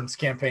the difference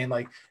campaign,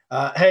 like,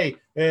 hey,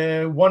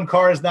 one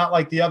car is not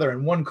like the other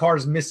and one car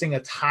is missing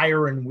a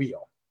tire and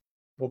wheel.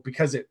 Well,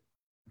 because it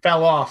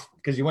fell off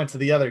because you went to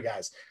the other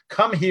guys.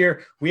 Come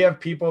here. We have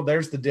people.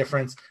 There's the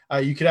difference.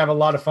 You could have a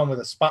lot of fun with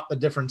a spot the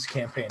difference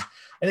campaign.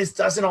 And it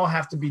doesn't all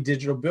have to be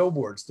digital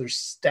billboards. There's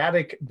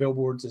static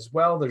billboards as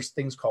well. There's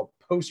things called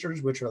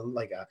posters, which are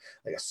like a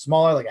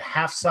smaller, like a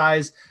half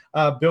size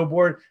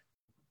billboard.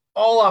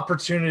 all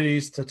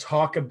opportunities to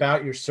talk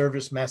about your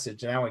service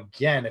message. Now,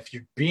 again, if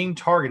you're being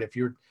targeted,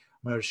 I'm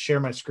going to share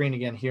my screen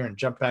again here and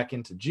jump back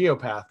into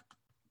Geopath.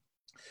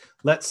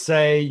 Let's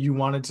say you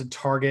wanted to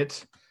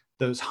target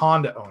those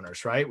Honda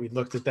owners, right? We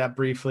looked at that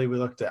briefly. We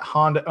looked at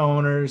Honda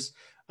owners.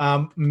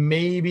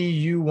 Maybe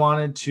you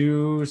wanted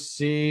to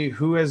see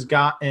who has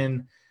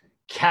gotten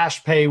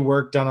cash pay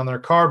work done on their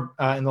car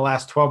in the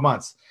last 12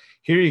 months.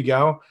 Here you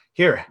go.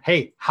 Here,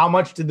 hey, how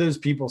much did those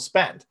people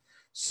spend?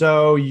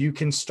 So you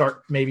can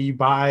start, maybe you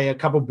buy a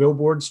couple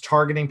billboards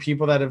targeting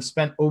people that have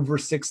spent over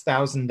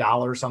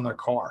 $6,000 on their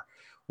car.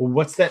 Well,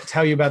 what's that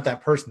tell you about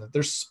that person? That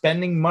they're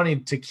spending money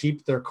to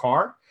keep their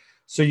car.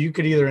 So you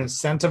could either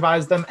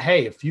incentivize them.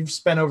 Hey, if you've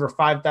spent over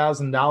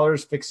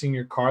 $5,000 fixing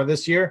your car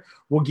this year,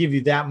 we'll give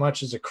you that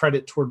much as a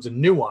credit towards a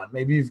new one.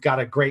 Maybe you've got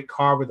a great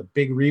car with a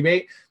big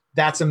rebate.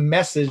 That's a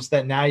message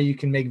that now you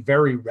can make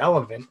very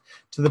relevant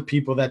to the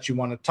people that you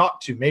want to talk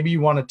to. Maybe you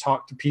want to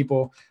talk to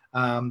people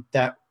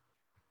that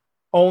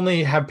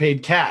only have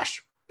paid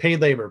cash,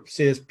 paid labor.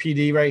 See this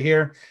PD right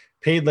here,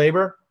 paid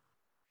labor,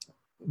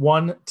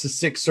 1 to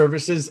 6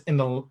 services in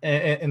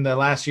the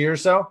last year or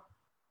so,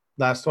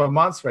 last 12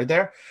 months, right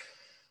there.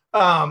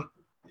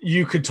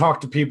 You could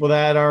talk to people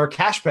that are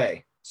cash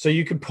pay. So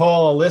you could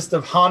pull a list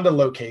of Honda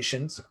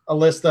locations, a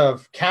list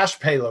of cash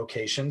pay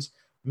locations,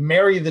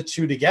 marry the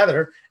two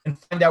together and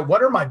find out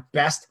what are my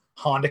best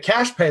Honda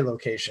cash pay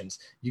locations.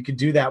 You could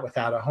do that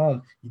without a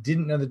home. You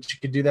didn't know that you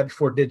could do that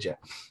before, did you?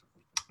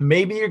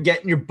 Maybe you're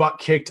getting your butt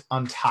kicked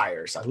on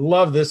tires. I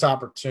love this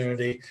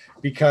opportunity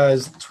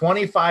because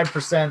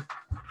 25%,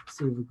 let's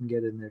see if we can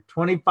get in there,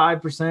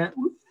 25%.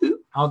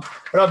 What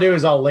I'll do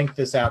is I'll link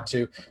this out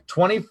to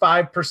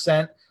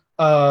 25%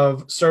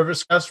 of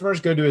service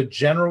customers go to a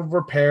general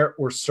repair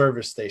or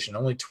service station.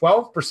 Only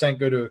 12%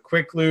 go to a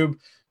quick lube,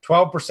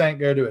 12%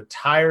 go to a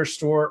tire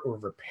store or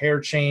repair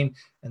chain,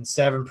 and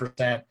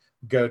 7%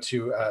 go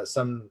to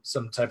some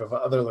type of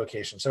other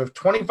location. So if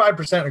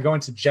 25% are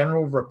going to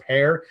general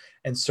repair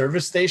and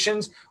service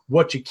stations,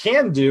 what you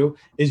can do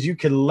is you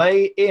can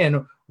lay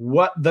in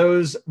what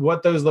those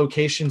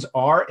locations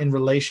are in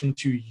relation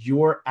to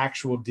your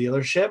actual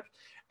dealership.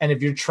 And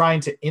if you're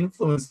trying to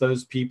influence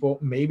those people,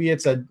 maybe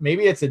it's a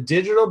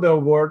digital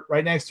billboard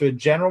right next to a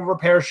general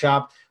repair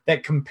shop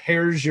that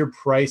compares your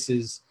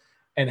prices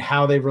and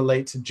how they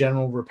relate to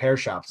general repair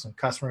shops. And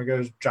customer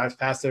drives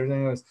past everything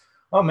and goes,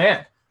 oh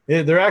man,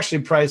 they're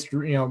actually priced,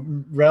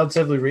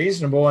 relatively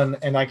reasonable,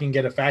 and I can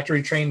get a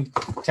factory trained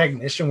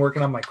technician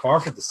working on my car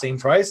for the same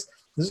price.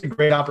 This is a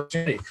great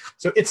opportunity.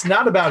 So it's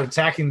not about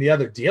attacking the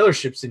other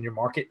dealerships in your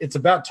market. It's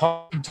about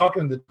talking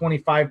to the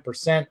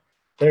 25%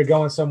 that are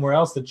going somewhere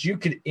else that you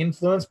could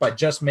influence by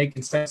just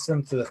making sense to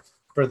them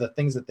for the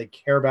things that they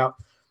care about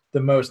the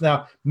most.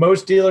 Now,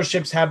 most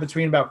dealerships have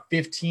between about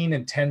 15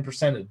 and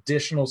 10%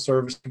 additional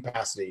service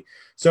capacity.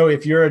 So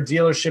if you're a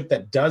dealership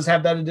that does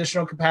have that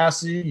additional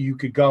capacity, you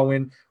could go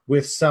in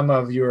with some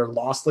of your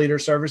loss leader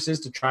services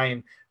to try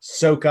and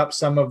soak up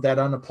some of that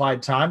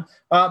unapplied time.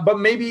 But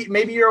maybe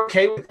you're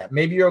okay with that.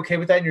 Maybe you're okay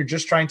with that and you're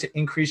just trying to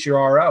increase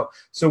your RO.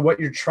 So what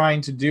you're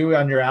trying to do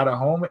on your out of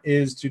home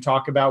is to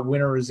talk about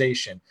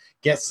winterization.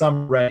 Get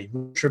some ready,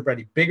 trip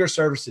ready, bigger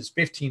services,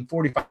 15,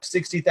 45,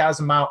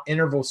 60,000 mile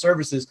interval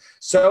services.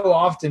 So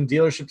often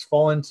dealerships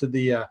fall into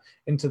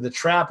the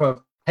trap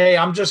of, hey,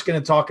 I'm just going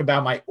to talk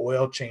about my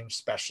oil change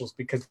specials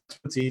because that's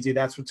what's easy.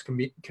 That's what's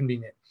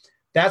convenient.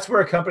 That's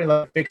where a company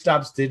like Fixed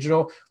Ops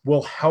Digital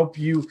will help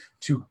you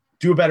to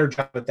do a better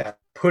job at that,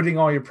 putting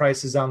all your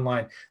prices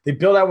online. They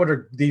build out what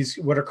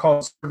are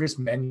called service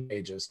menu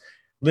pages.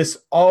 List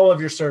all of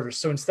your service.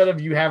 So instead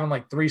of you having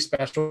like 3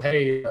 specials,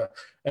 hey,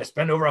 I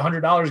spend over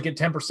 $100, get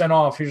 10%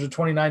 off. Here's a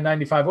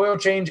 $29.95 oil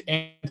change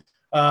and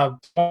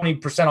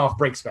 20% off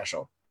brake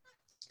special.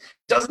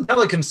 Doesn't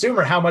tell the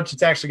consumer how much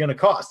it's actually going to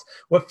cost.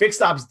 What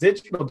Fixed Ops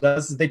Digital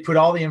does is they put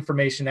all the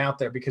information out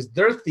there because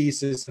their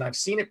thesis, and I've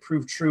seen it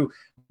prove true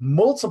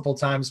multiple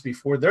times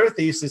before, their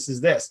thesis is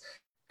this: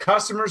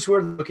 customers who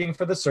are looking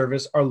for the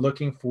service are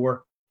looking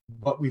for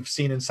what we've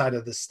seen inside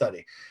of this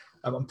study.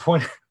 I'm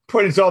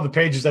pointing to all the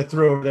pages I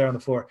threw over there on the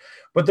floor,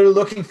 but they're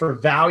looking for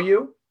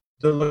value.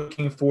 They're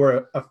looking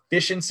for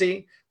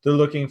efficiency. They're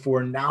looking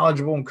for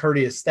knowledgeable and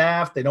courteous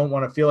staff. They don't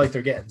want to feel like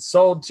they're getting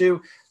sold to.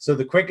 So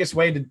the quickest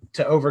way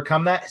to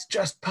overcome that is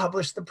just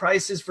publish the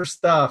prices for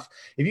stuff.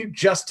 If you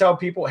just tell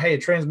people, hey, a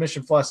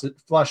transmission flush is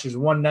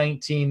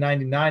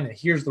 $119.99, and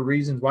here's the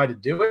reasons why to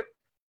do it,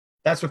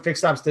 that's what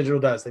Fixed Ops Digital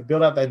does. They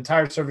build out that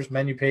entire service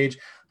menu page,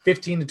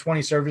 15 to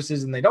 20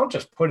 services, and they don't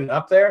just put it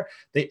up there.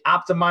 They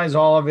optimize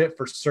all of it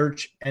for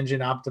search engine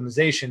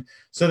optimization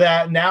so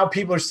that now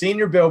people are seeing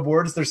your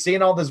billboards. They're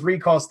seeing all this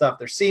recall stuff.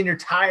 They're seeing your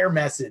tire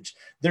message.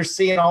 They're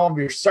seeing all of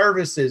your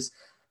services.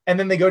 And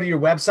then they go to your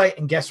website,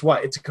 and guess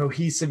what? It's a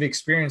cohesive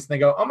experience. And they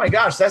go, oh my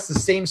gosh, that's the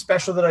same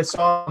special that I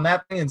saw on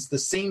that thing. It's the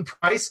same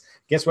price.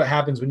 Guess what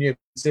happens when you have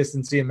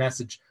consistency in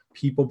message?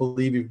 People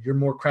believe you. You're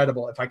more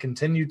credible. If I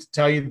continue to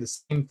tell you the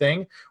same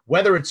thing,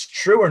 whether it's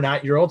true or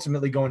not, you're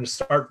ultimately going to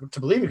start to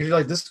believe it because you're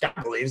like, this guy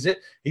believes it.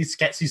 He's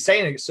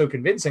saying it so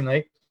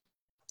convincingly.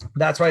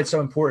 That's why it's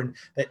so important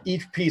that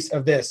each piece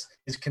of this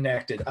is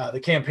connected. The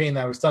campaign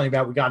that I was telling you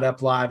about, we got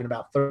up live in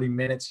about 30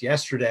 minutes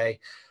yesterday.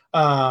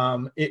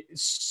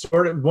 It's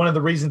sort of one of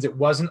the reasons it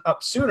wasn't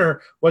up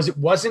sooner was it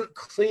wasn't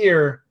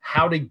clear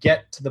how to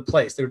get to the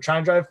place. They were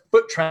trying to drive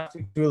foot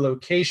traffic to a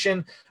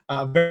location,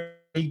 very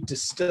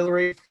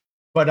distillery,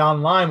 but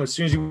online, as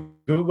soon as you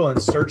Google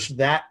and search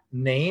that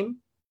name,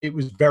 it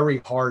was very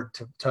hard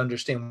to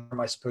understand where am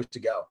I supposed to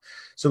go.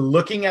 So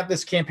looking at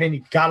this campaign,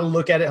 you got to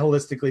look at it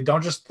holistically.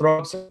 Don't just throw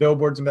up some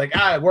billboards and be like,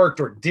 it worked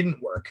or it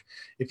didn't work.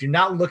 If you're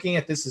not looking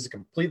at this as a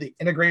completely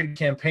integrated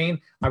campaign,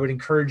 I would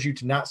encourage you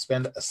to not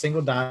spend a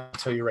single dime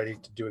until you're ready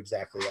to do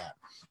exactly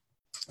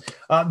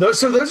that.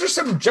 Those are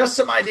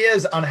some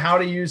ideas on how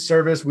to use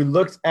service. We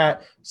looked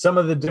at some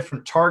of the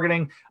different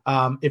targeting.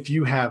 If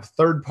you have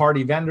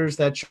third-party vendors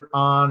that you're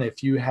on,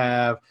 if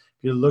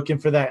you're looking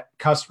for that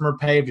customer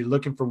pay, if you're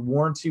looking for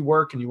warranty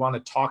work and you want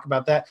to talk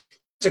about that,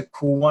 it's a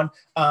cool one.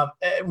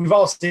 We've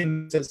all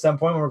seen this at some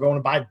point when we're going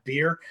to buy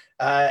beer.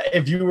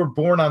 If you were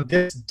born on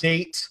this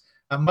date,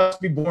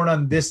 must be born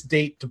on this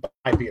date to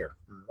buy beer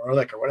or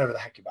liquor, whatever the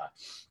heck you buy.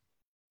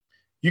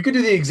 You could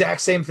do the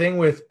exact same thing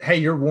with, hey,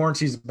 your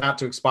warranty is about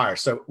to expire.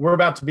 So we're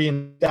about to be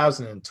in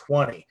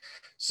 2020.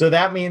 So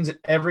that means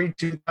every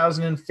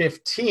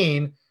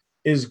 2015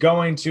 is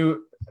going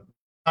to,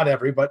 not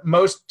every, but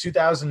most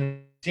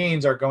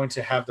 2015s are going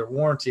to have their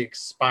warranty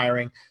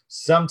expiring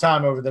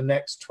sometime over the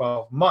next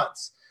 12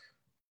 months.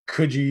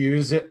 Could you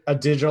use a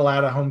digital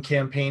out-of-home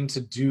campaign to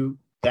do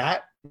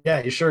that?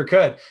 Yeah, you sure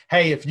could.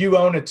 Hey, if you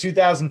own a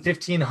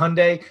 2015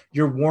 Hyundai,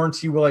 your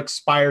warranty will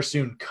expire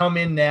soon. Come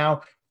in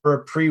now for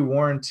a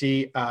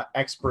pre-warranty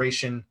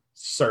expiration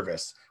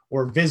service,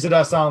 or visit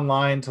us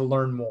online to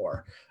learn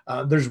more.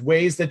 There's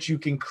ways that you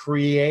can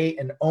create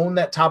and own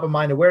that top of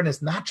mind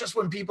awareness, not just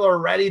when people are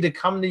ready to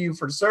come to you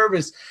for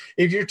service.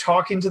 If you're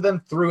talking to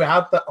them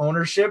throughout the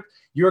ownership,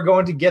 you're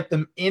going to get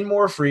them in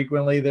more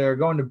frequently. They're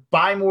going to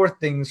buy more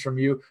things from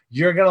you.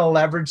 You're going to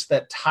leverage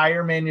that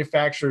tire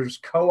manufacturer's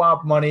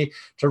co-op money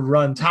to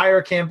run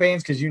tire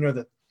campaigns, because you know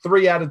that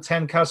 3 out of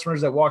 10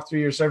 customers that walk through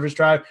your service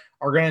drive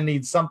are going to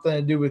need something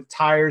to do with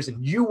tires,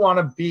 and you want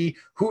to be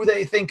who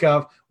they think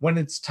of when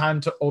it's time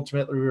to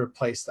ultimately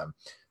replace them.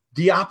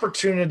 The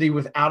opportunity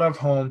with out of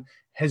home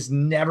has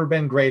never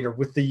been greater,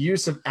 with the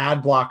use of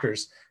ad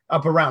blockers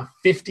up around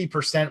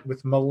 50%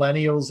 with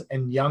millennials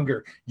and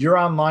younger. Your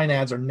online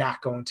ads are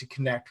not going to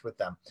connect with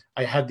them.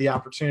 I had the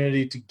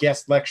opportunity to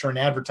guest lecture an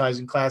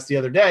advertising class the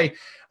other day,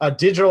 a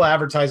digital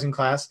advertising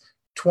class,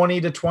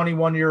 20 to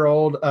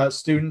 21-year-old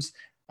students.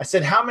 I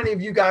said, how many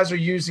of you guys are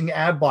using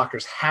ad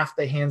blockers? Half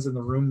the hands in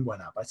the room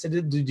went up. I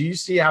said, do you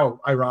see how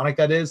ironic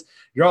that is?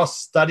 You're all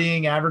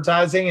studying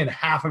advertising and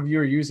half of you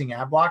are using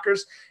ad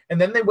blockers. And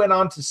then they went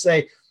on to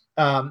say,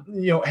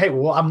 hey,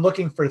 well, I'm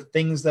looking for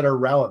things that are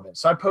relevant.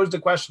 So I posed a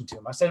question to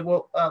him. I said,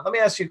 well, let me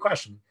ask you a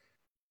question.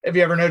 Have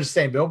you ever noticed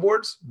saying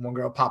billboards? One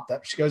girl popped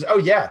up. She goes, oh,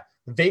 yeah,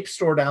 the vape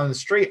store down the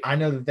street. I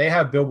know that they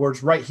have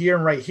billboards right here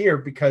and right here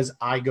because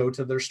I go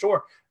to their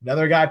store.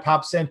 Another guy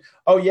pops in.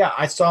 Oh, yeah,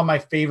 I saw my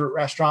favorite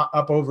restaurant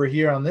up over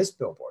here on this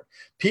billboard.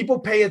 People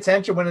pay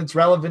attention when it's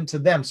relevant to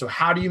them. So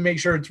how do you make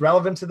sure it's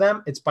relevant to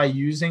them? It's by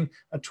using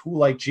a tool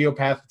like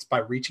Geopath. It's by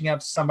reaching out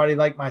to somebody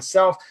like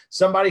myself,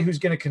 somebody who's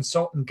going to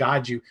consult and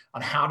guide you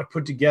on how to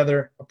put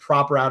together a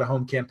proper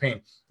out-of-home campaign.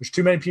 There's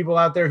too many people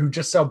out there who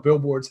just sell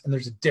billboards, and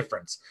there's a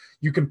difference.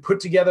 You can put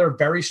together a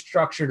very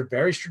structured, a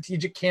very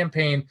strategic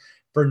campaign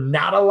for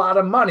not a lot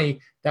of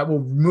money that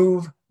will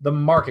move the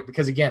market.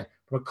 Because again,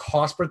 from a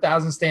cost per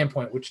thousand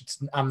standpoint, which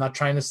I'm not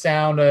trying to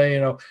sound,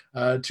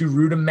 too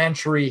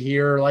rudimentary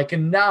here, like a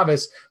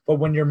novice, but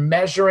when you're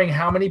measuring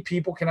how many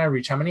people can I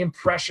reach, how many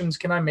impressions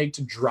can I make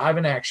to drive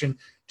an action,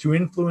 to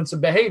influence a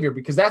behavior,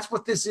 because that's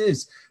what this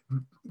is.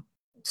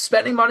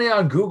 Spending money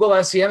on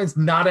Google SEM is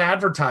not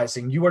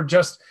advertising. You are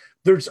just,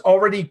 there's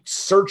already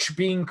search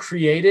being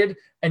created,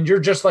 and you're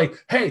just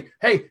like, hey,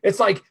 it's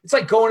like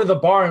going to the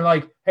bar and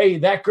like, hey,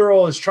 that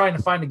girl is trying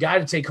to find a guy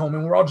to take home,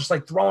 and we're all just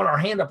like throwing our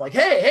hand up like,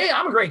 hey,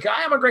 I'm a great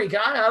guy.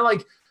 I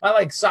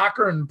like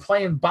soccer and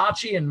playing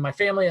bocce, and my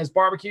family has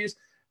barbecues.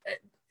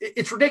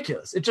 It's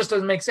ridiculous. It just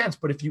doesn't make sense.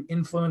 But if you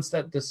influence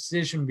that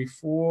decision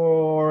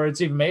before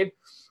it's even made,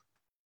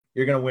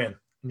 you're going to win.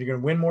 And you're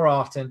going to win more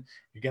often.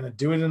 You're going to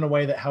do it in a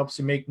way that helps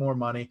you make more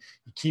money.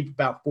 You keep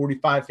about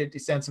 45, 50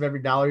 cents of every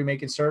dollar you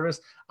make in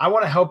service. I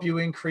want to help you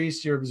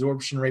increase your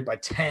absorption rate by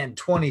 10,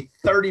 20,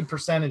 30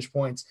 percentage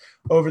points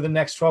over the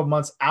next 12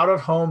 months. Out of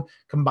home,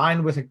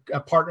 combined with a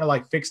partner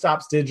like Fixed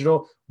Ops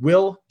Digital,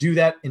 will do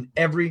that in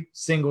every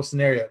single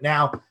scenario.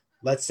 Now,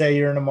 let's say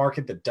you're in a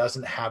market that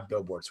doesn't have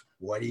billboards.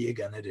 What are you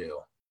going to do?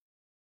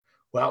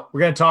 Well, we're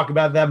going to talk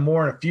about that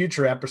more in a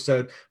future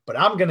episode, but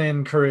I'm going to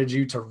encourage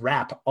you to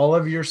wrap all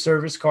of your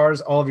service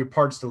cars, all of your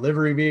parts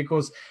delivery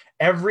vehicles,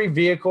 every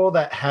vehicle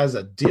that has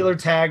a dealer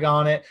tag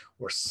on it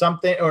or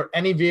something, or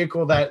any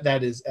vehicle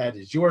that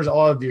is yours.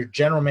 All of your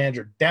general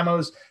manager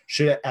demos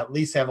should at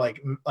least have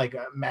like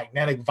a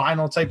magnetic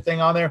vinyl type thing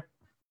on there.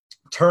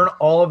 Turn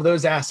all of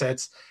those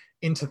assets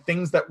into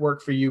things that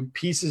work for you,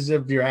 pieces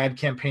of your ad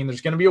campaign.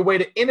 There's going to be a way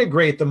to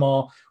integrate them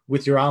all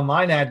with your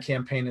online ad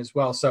campaign as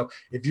well. So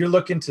if you're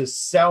looking to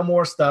sell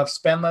more stuff,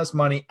 spend less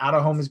money, out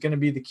of home is going to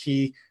be the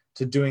key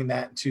to doing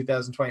that in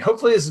 2020.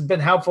 Hopefully this has been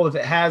helpful. If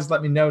it has,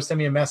 let me know. Send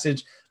me a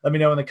message. Let me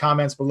know in the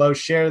comments below.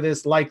 Share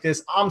this, like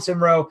this. I'm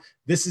Tim Rowe.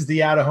 This is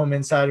the Out of Home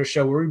Insider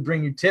Show, where we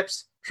bring you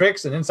tips,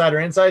 tricks, and insider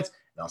insights.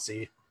 And I'll see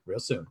you real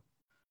soon.